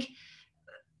know, I think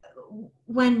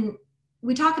when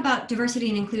we talk about diversity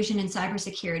and inclusion in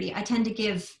cybersecurity, I tend to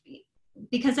give,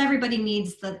 because everybody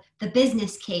needs the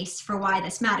business case for why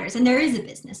this matters, and there is a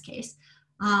business case.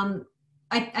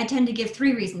 I tend to give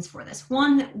 3 reasons for this.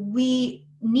 One, we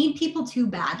need people too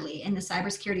badly in the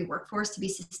cybersecurity workforce to be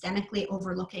systemically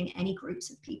overlooking any groups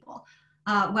of people,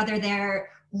 whether they're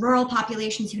rural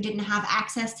populations who didn't have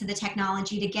access to the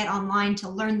technology to get online to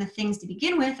learn the things to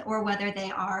begin with, or whether they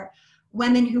are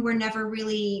women who were never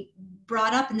really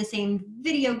brought up in the same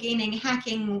video gaming,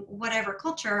 hacking, whatever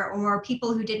culture, or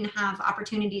people who didn't have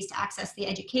opportunities to access the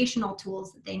educational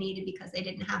tools that they needed because they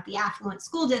didn't have the affluent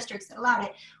school districts that allowed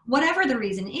it. Whatever the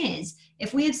reason is,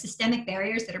 if we have systemic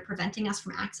barriers that are preventing us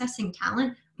from accessing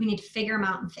talent, we need to figure them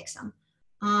out and fix them,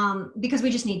 because we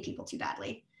just need people too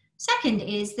badly. Second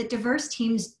is that diverse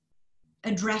teams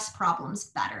address problems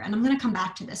better, and I'm going to come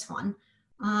back to this one.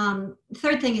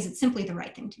 Third thing is it's simply the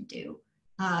right thing to do.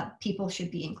 People should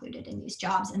be included in these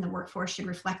jobs, and the workforce should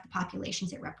reflect the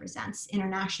populations it represents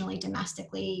internationally,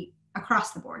 domestically,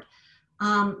 across the board.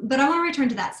 But I want to return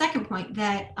to that second point,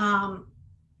 that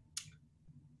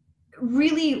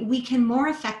really we can more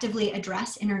effectively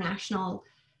address international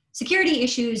security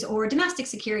issues or domestic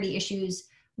security issues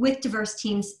with diverse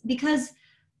teams, because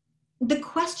the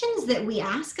questions that we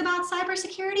ask about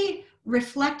cybersecurity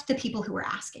reflect the people who are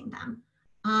asking them.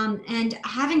 And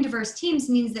having diverse teams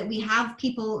means that we have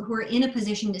people who are in a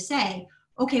position to say,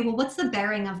 okay, well, what's the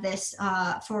bearing of this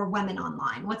for women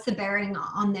online? What's the bearing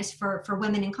on this for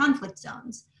women in conflict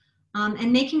zones?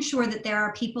 And making sure that there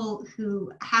are people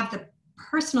who have the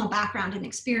personal background and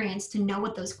experience to know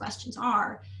what those questions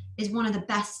are is one of the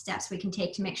best steps we can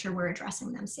take to make sure we're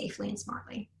addressing them safely and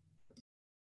smartly.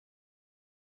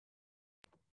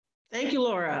 Thank you,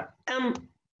 Laura.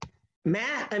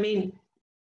 Matt, I mean,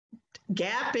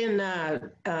 gap in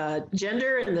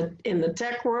gender in the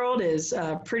tech world is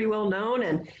pretty well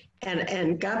known,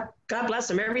 and God bless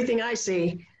them. Everything I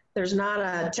see, there's not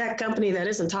a tech company that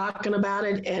isn't talking about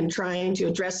it and trying to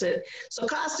address it. So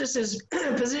Costis is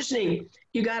positioning.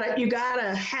 You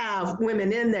gotta have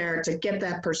women in there to get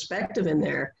that perspective in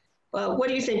there. What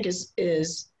do you think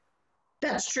is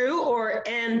that's true,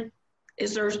 and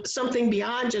is there something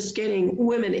beyond just getting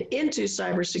women into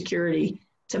cybersecurity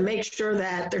to make sure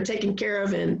that they're taken care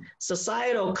of in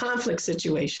societal conflict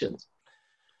situations?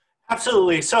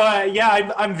 Absolutely. So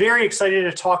yeah, I'm very excited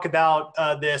to talk about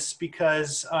this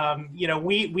because you know,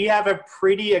 we have a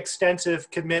pretty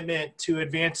extensive commitment to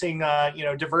advancing you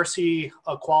know, diversity,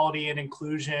 equality, and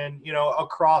inclusion, you know,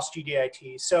 across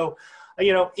GDIT. So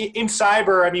you know, in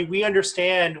cyber, I mean, we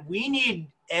understand we need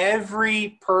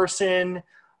every person,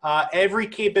 every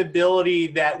capability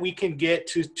that we can get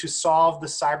to solve the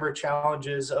cyber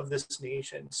challenges of this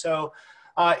nation. So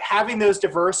having those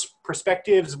diverse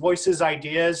perspectives, voices,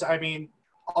 ideas, I mean,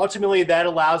 ultimately that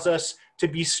allows us to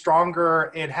be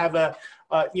stronger and have a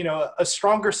you know, a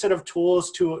stronger set of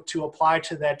tools to apply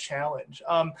to that challenge.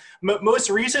 Most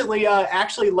recently,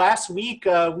 actually last week,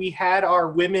 we had our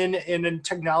Women in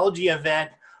Technology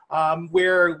event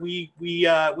where we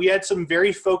had some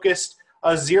very focused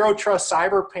zero trust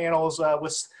cyber panels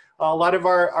with a lot of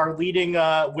our leading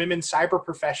women cyber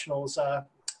professionals,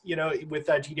 you know, with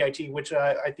GDIT, which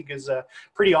I think is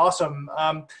pretty awesome.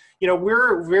 You know,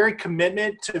 we're very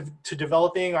committed to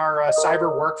developing our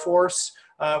cyber workforce.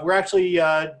 We're actually,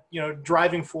 you know,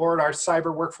 driving forward our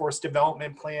cyber workforce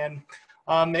development plan.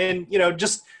 And, you know,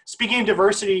 just speaking of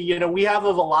diversity, you know, we have a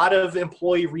lot of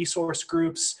employee resource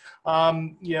groups,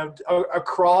 you know,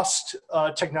 across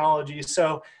technology.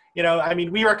 So, you know, I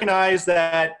mean, we recognize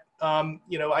that,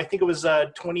 you know, I think it was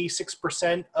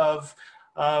 26% of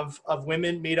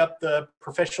women made up the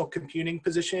professional computing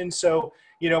position. So,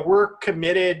 you know, we're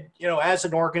committed, you know, as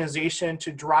an organization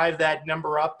to drive that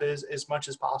number up as much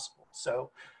as possible.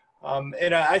 So,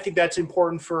 and I think that's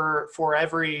important for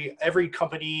every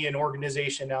company and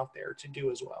organization out there to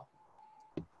do as well.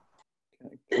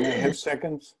 Can I have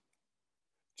seconds?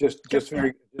 Just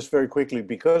very quickly,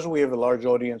 because we have a large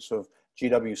audience of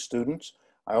GW students,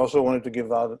 I also wanted to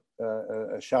give out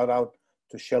a shout out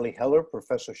to Shelley Heller,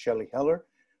 Professor Shelley Heller,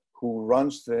 who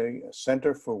runs the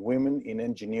Center for Women in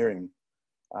Engineering.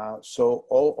 So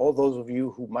all those of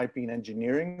you who might be in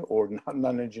engineering or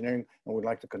non-engineering and would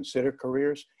like to consider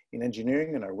careers in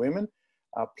engineering and are women,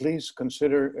 please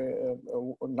consider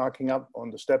knocking up on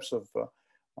the steps of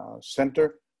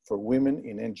Center for Women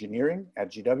in Engineering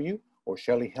at GW, or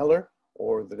Shelley Heller,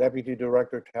 or the Deputy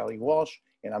Director, Tally Walsh,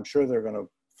 and I'm sure they're gonna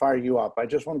fire you up. I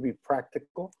just wanna be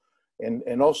practical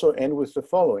and also end with the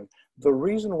following. The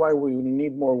reason why we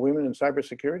need more women in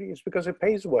cybersecurity is because it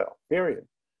pays well, period.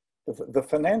 The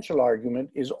financial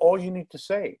argument is all you need to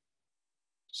say.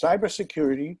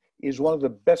 Cybersecurity is one of the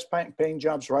best paying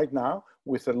jobs right now,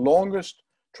 with the longest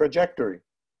trajectory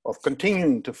of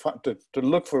continuing to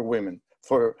look for women,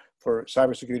 for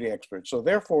cybersecurity experts. So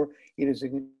therefore, it is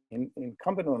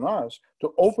incumbent on us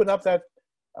to open up that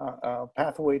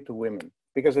pathway to women,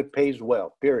 because it pays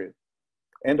well, period.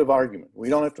 End of argument. We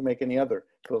don't have to make any other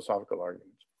philosophical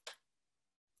arguments.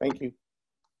 Thank you.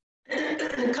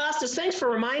 Costis, thanks for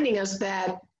reminding us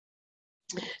that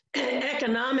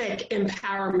economic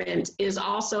empowerment is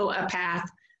also a path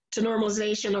to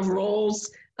normalization of roles,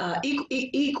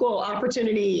 equal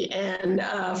opportunity, and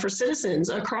for citizens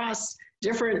across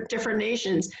different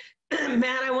nations.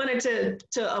 Matt, I wanted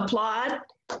to applaud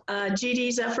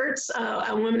GD's efforts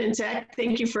on Women in Tech.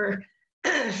 Thank you for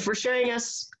sharing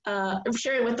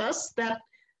with us that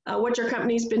what your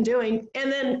company's been doing.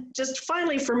 And then just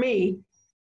finally for me,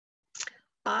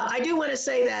 I do want to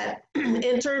say that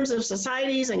in terms of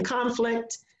societies and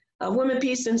conflict, women,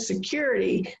 peace, and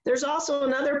security, there's also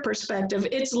another perspective.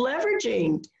 It's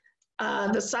leveraging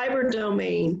the cyber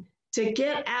domain to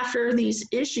get after these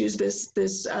issues, this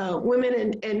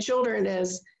women and children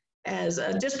as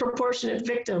disproportionate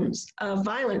victims of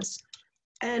violence.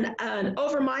 And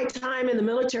over my time in the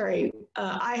military,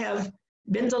 I have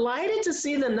been delighted to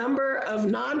see the number of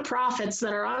nonprofits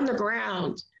that are on the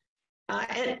ground.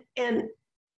 And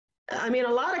I mean,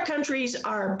 a lot of countries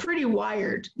are pretty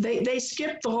wired. They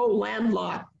skip the whole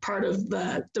landlocked part of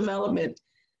the development.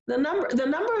 The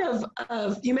number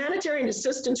of humanitarian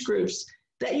assistance groups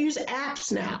that use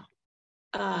apps now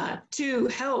to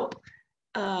help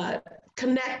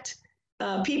connect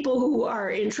people who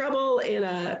are in trouble in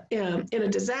a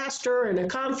disaster, in a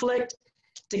conflict,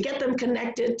 to get them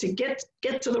connected, to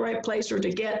get to the right place, or to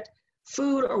get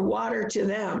food or water to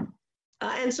them.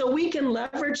 And so we can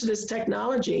leverage this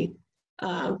technology.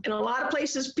 In a lot of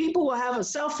places, people will have a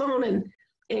cell phone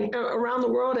and around the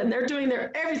world, and they're doing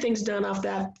everything's done off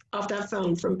that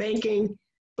phone, from banking.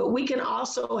 But we can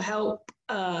also help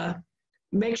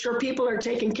make sure people are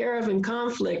taken care of in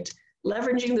conflict,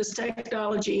 leveraging this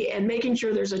technology and making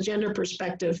sure there's a gender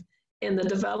perspective in the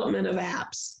development of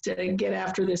apps to get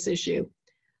after this issue.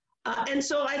 And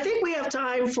so I think we have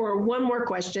time for one more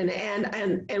question,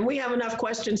 and we have enough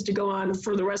questions to go on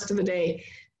for the rest of the day.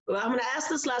 I'm going to ask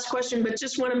this last question, but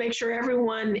just want to make sure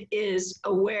everyone is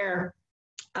aware.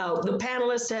 The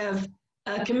panelists have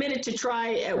committed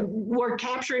to we're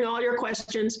capturing all your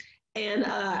questions, and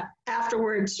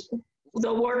afterwards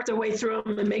they'll work their way through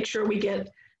them and make sure we get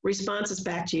responses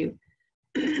back to you.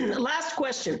 Last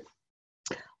question.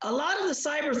 A lot of the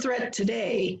cyber threat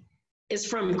today is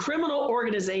from criminal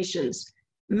organizations.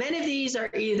 Many of these are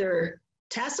either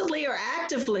tacitly or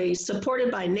actively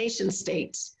supported by nation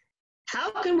states.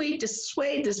 How can we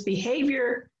dissuade this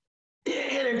behavior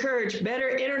and encourage better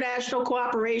international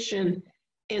cooperation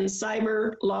in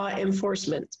cyber law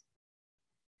enforcement?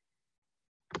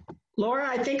 Laura,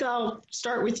 I think I'll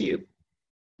start with you.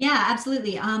 Yeah,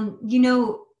 absolutely. You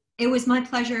know, it was my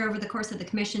pleasure over the course of the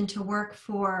commission to work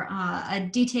for a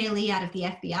detailee out of the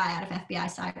FBI, out of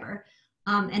FBI Cyber.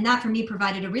 And that for me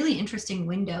provided a really interesting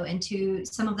window into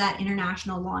some of that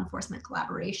international law enforcement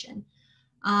collaboration.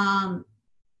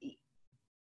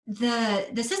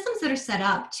 The systems that are set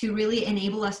up to really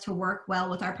enable us to work well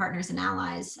with our partners and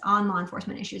allies on law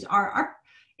enforcement issues are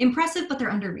impressive, but they're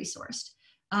under-resourced.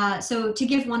 So to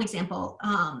give one example,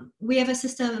 we have a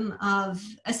system of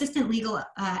assistant legal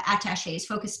attachés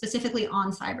focused specifically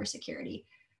on cybersecurity.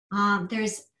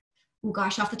 There's, oh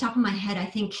gosh, off the top of my head, I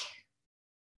think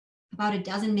about a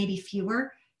dozen, maybe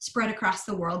fewer, spread across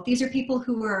the world. These are people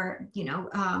who are, you know,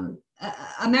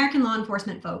 American law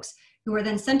enforcement folks who are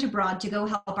then sent abroad to go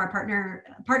help our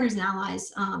partners and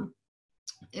allies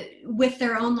with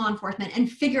their own law enforcement and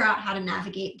figure out how to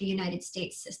navigate the United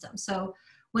States system. So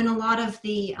when a lot of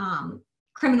the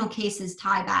criminal cases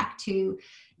tie back to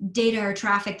data or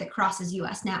traffic that crosses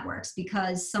US networks,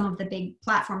 because some of the big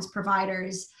platforms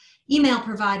providers, email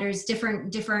providers,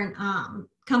 different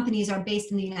companies are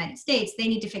based in the United States, they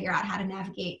need to figure out how to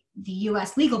navigate the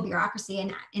US legal bureaucracy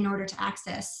in order to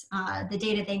access the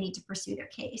data they need to pursue their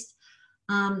case.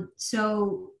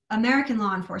 So American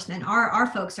law enforcement, our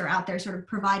folks are out there sort of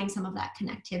providing some of that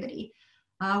connectivity.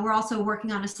 We're also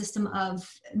working on a system of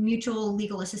mutual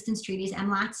legal assistance treaties,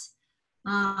 MLATs,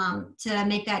 to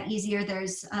make that easier.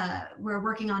 We're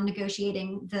working on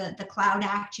negotiating the Cloud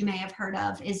Act you may have heard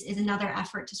of is another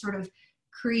effort to sort of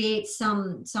create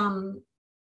some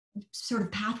sort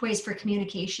of pathways for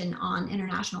communication on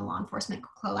international law enforcement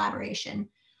collaboration.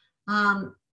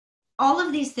 All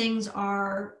of these things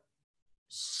are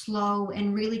slow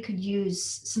and really could use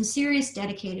some serious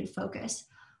dedicated focus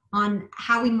on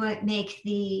how we might make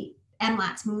the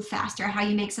MLATs move faster, how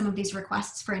you make some of these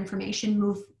requests for information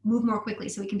move more quickly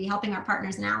so we can be helping our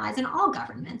partners and allies and all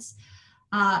governments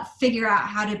figure out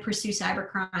how to pursue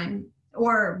cybercrime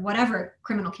or whatever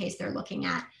criminal case they're looking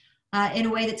at in a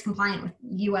way that's compliant with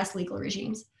US legal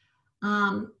regimes.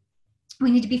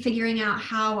 We need to be figuring out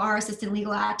how our assistant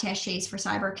legal attaches for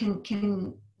cyber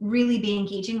can really be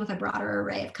engaging with a broader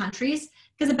array of countries,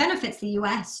 because it benefits the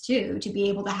US too, to be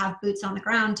able to have boots on the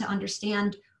ground to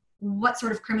understand what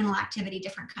sort of criminal activity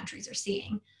different countries are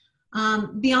seeing.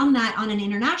 Beyond that, on an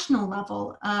international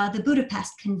level, the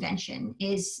Budapest Convention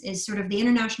is sort of the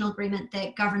international agreement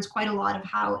that governs quite a lot of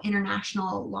how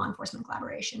international law enforcement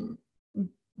collaboration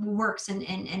works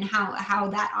and how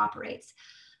that operates.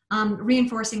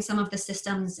 Reinforcing some of the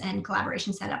systems and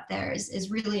collaboration set up there is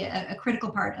really a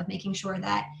critical part of making sure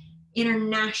that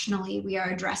internationally we are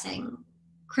addressing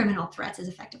criminal threats as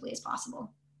effectively as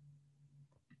possible.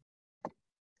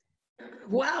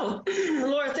 Wow,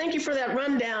 Laura, thank you for that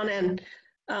rundown, and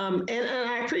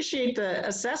I appreciate the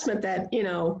assessment that, you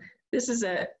know, this is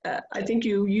I think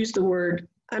you used the word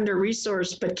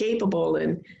under-resourced but capable,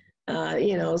 and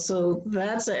you know, so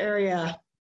that's an area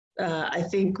I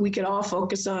think we could all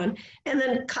focus on. And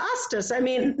then Costis, I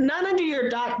mean, not under your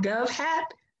 .gov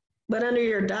hat, but under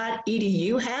your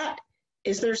 .edu hat,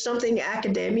 is there something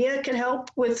academia can help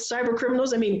with cyber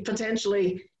criminals? I mean,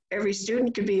 potentially every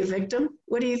student could be a victim.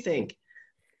 What do you think?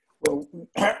 Well,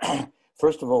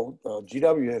 first of all,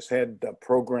 GW has had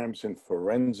programs in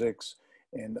forensics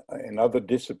and other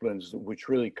disciplines which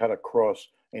really cut across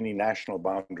any national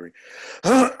boundary.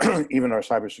 Even our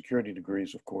cybersecurity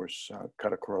degrees, of course,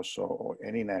 cut across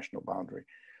any national boundary.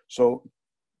 So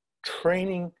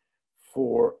training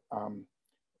for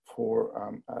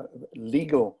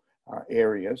legal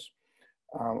areas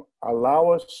allow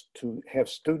us to have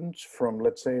students from,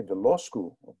 let's say, the law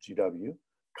school of GW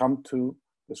come to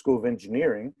the School of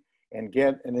Engineering and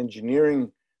get an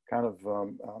engineering kind of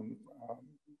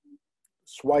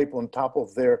swipe on top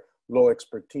of their law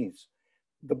expertise.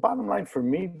 The bottom line for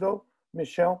me, though,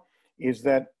 Michelle, is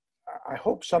that I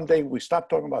hope someday we stop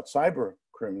talking about cyber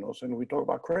criminals and we talk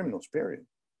about criminals, period.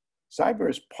 Cyber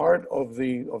is part of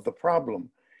the problem.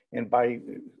 And by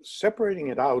separating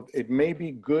it out, it may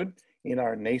be good in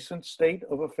our nascent state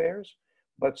of affairs,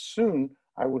 but soon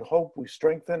I would hope we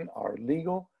strengthen our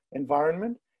legal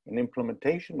environment and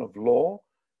implementation of law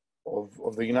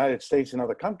of the United States and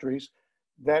other countries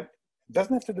that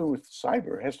doesn't have to do with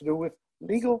cyber, it has to do with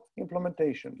legal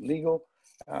implementation, legal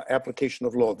application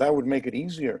of law. That would make it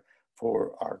easier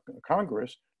for our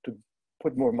Congress to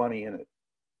put more money in it.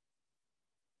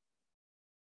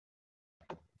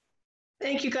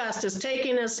 Thank you, Costis,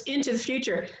 taking us into the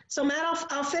future. So Matt,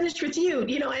 I'll finish with you.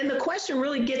 You know, and the question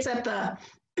really gets at the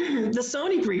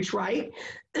Sony breach, right?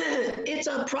 It's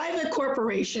a private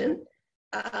corporation,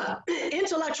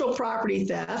 intellectual property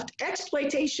theft,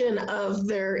 exploitation of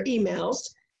their emails.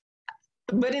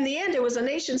 But in the end, it was a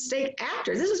nation state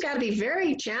actor. This has got to be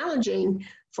very challenging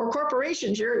for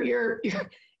corporations.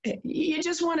 You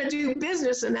just want to do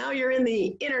business, and now you're in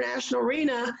the international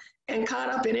arena and caught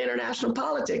up in international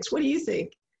politics. What do you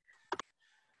think?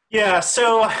 Yeah,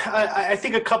 so I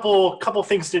think a couple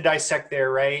things to dissect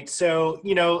there, right? So,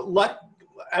 you know,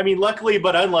 luckily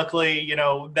but unluckily, you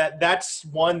know, that's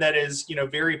one that is, you know,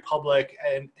 very public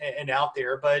and out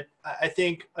there. But I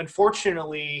think,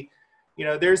 unfortunately, you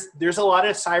know, there's a lot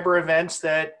of cyber events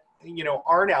that, you know,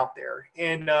 aren't out there.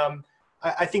 And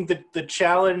I think that the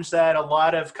challenge that a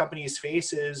lot of companies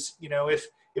face is, you know, if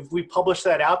we publish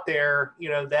that out there, you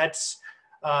know, that's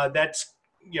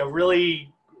you know,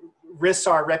 really risks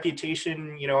our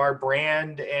reputation, you know, our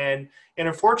brand, and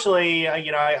unfortunately,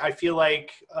 you know, I feel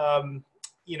like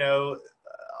you know,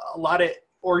 a lot of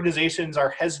organizations are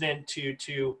hesitant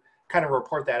to kind of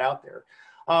report that out there.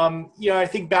 You know, I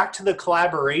think back to the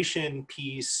collaboration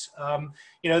piece,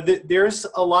 you know, there's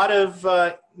a lot of,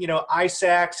 you know,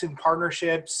 ISACs and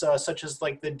partnerships such as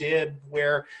like the DIB,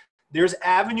 where there's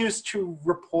avenues to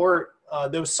report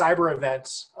those cyber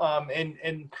events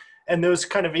and those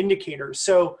kind of indicators.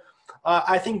 So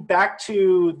I think back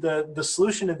to the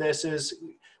solution to this is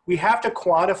we have to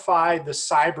quantify the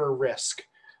cyber risk.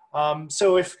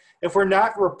 So if we're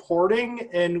not reporting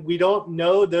and we don't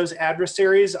know those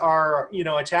adversaries are,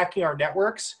 attacking our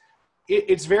networks,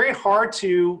 it's very hard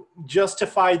to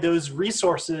justify those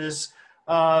resources,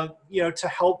 to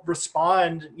help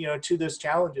respond, to those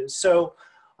challenges. So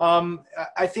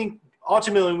I think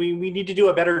ultimately we need to do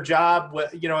a better job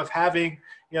with, of having,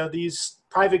 these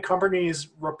private companies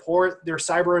report their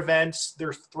cyber events,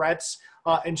 their threats,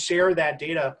 and share that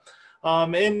data.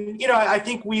 I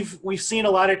think we've seen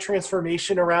a lot of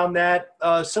transformation around that,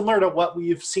 similar to what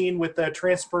we've seen with the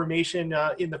transformation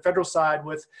in the federal side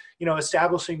with,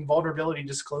 establishing vulnerability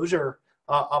disclosure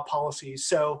policies.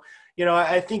 So,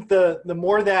 I think the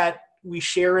more that we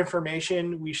share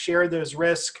information, we share those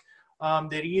risks,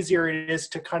 the easier it is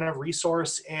to kind of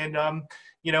resource. And,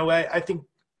 I think,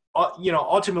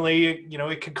 ultimately,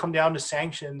 it could come down to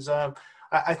sanctions.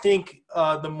 I think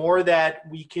the more that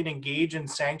we can engage in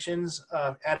sanctions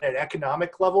at an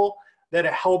economic level, that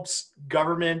it helps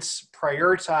governments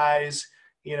prioritize,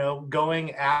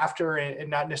 going after and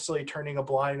not necessarily turning a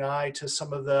blind eye to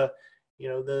some of the,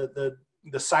 the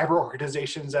cyber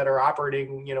organizations that are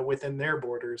operating, within their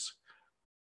borders.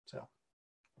 So.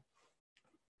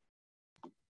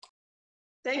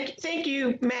 Thank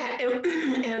you, Matt,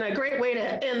 and a great way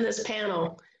to end this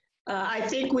panel. I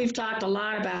think we've talked a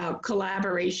lot about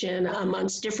collaboration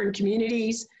amongst different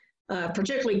communities,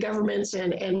 particularly governments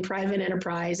and private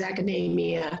enterprise,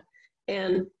 academia.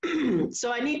 And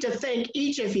so I need to thank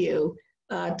each of you,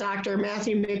 Dr.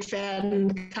 Matthew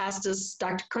McFadden, Costis,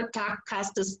 Dr.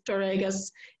 Costis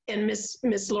Toregas, and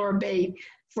Miss Laura Bate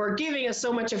for giving us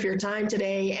so much of your time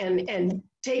today and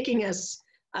taking us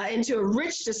into a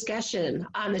rich discussion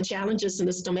on the challenges in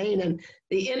this domain and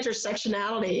the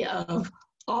intersectionality of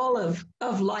all of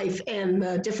life and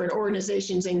the different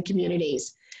organizations and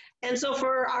communities. And so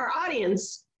for our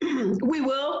audience, we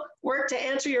will work to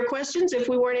answer your questions if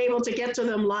we weren't able to get to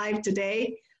them live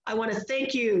today. I want to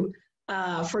thank you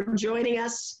for joining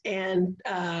us and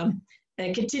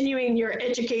continuing your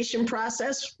education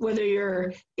process, whether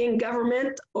you're in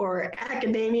government or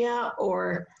academia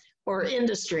or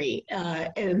industry.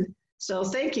 And so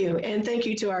thank you, and thank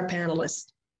you to our panelists.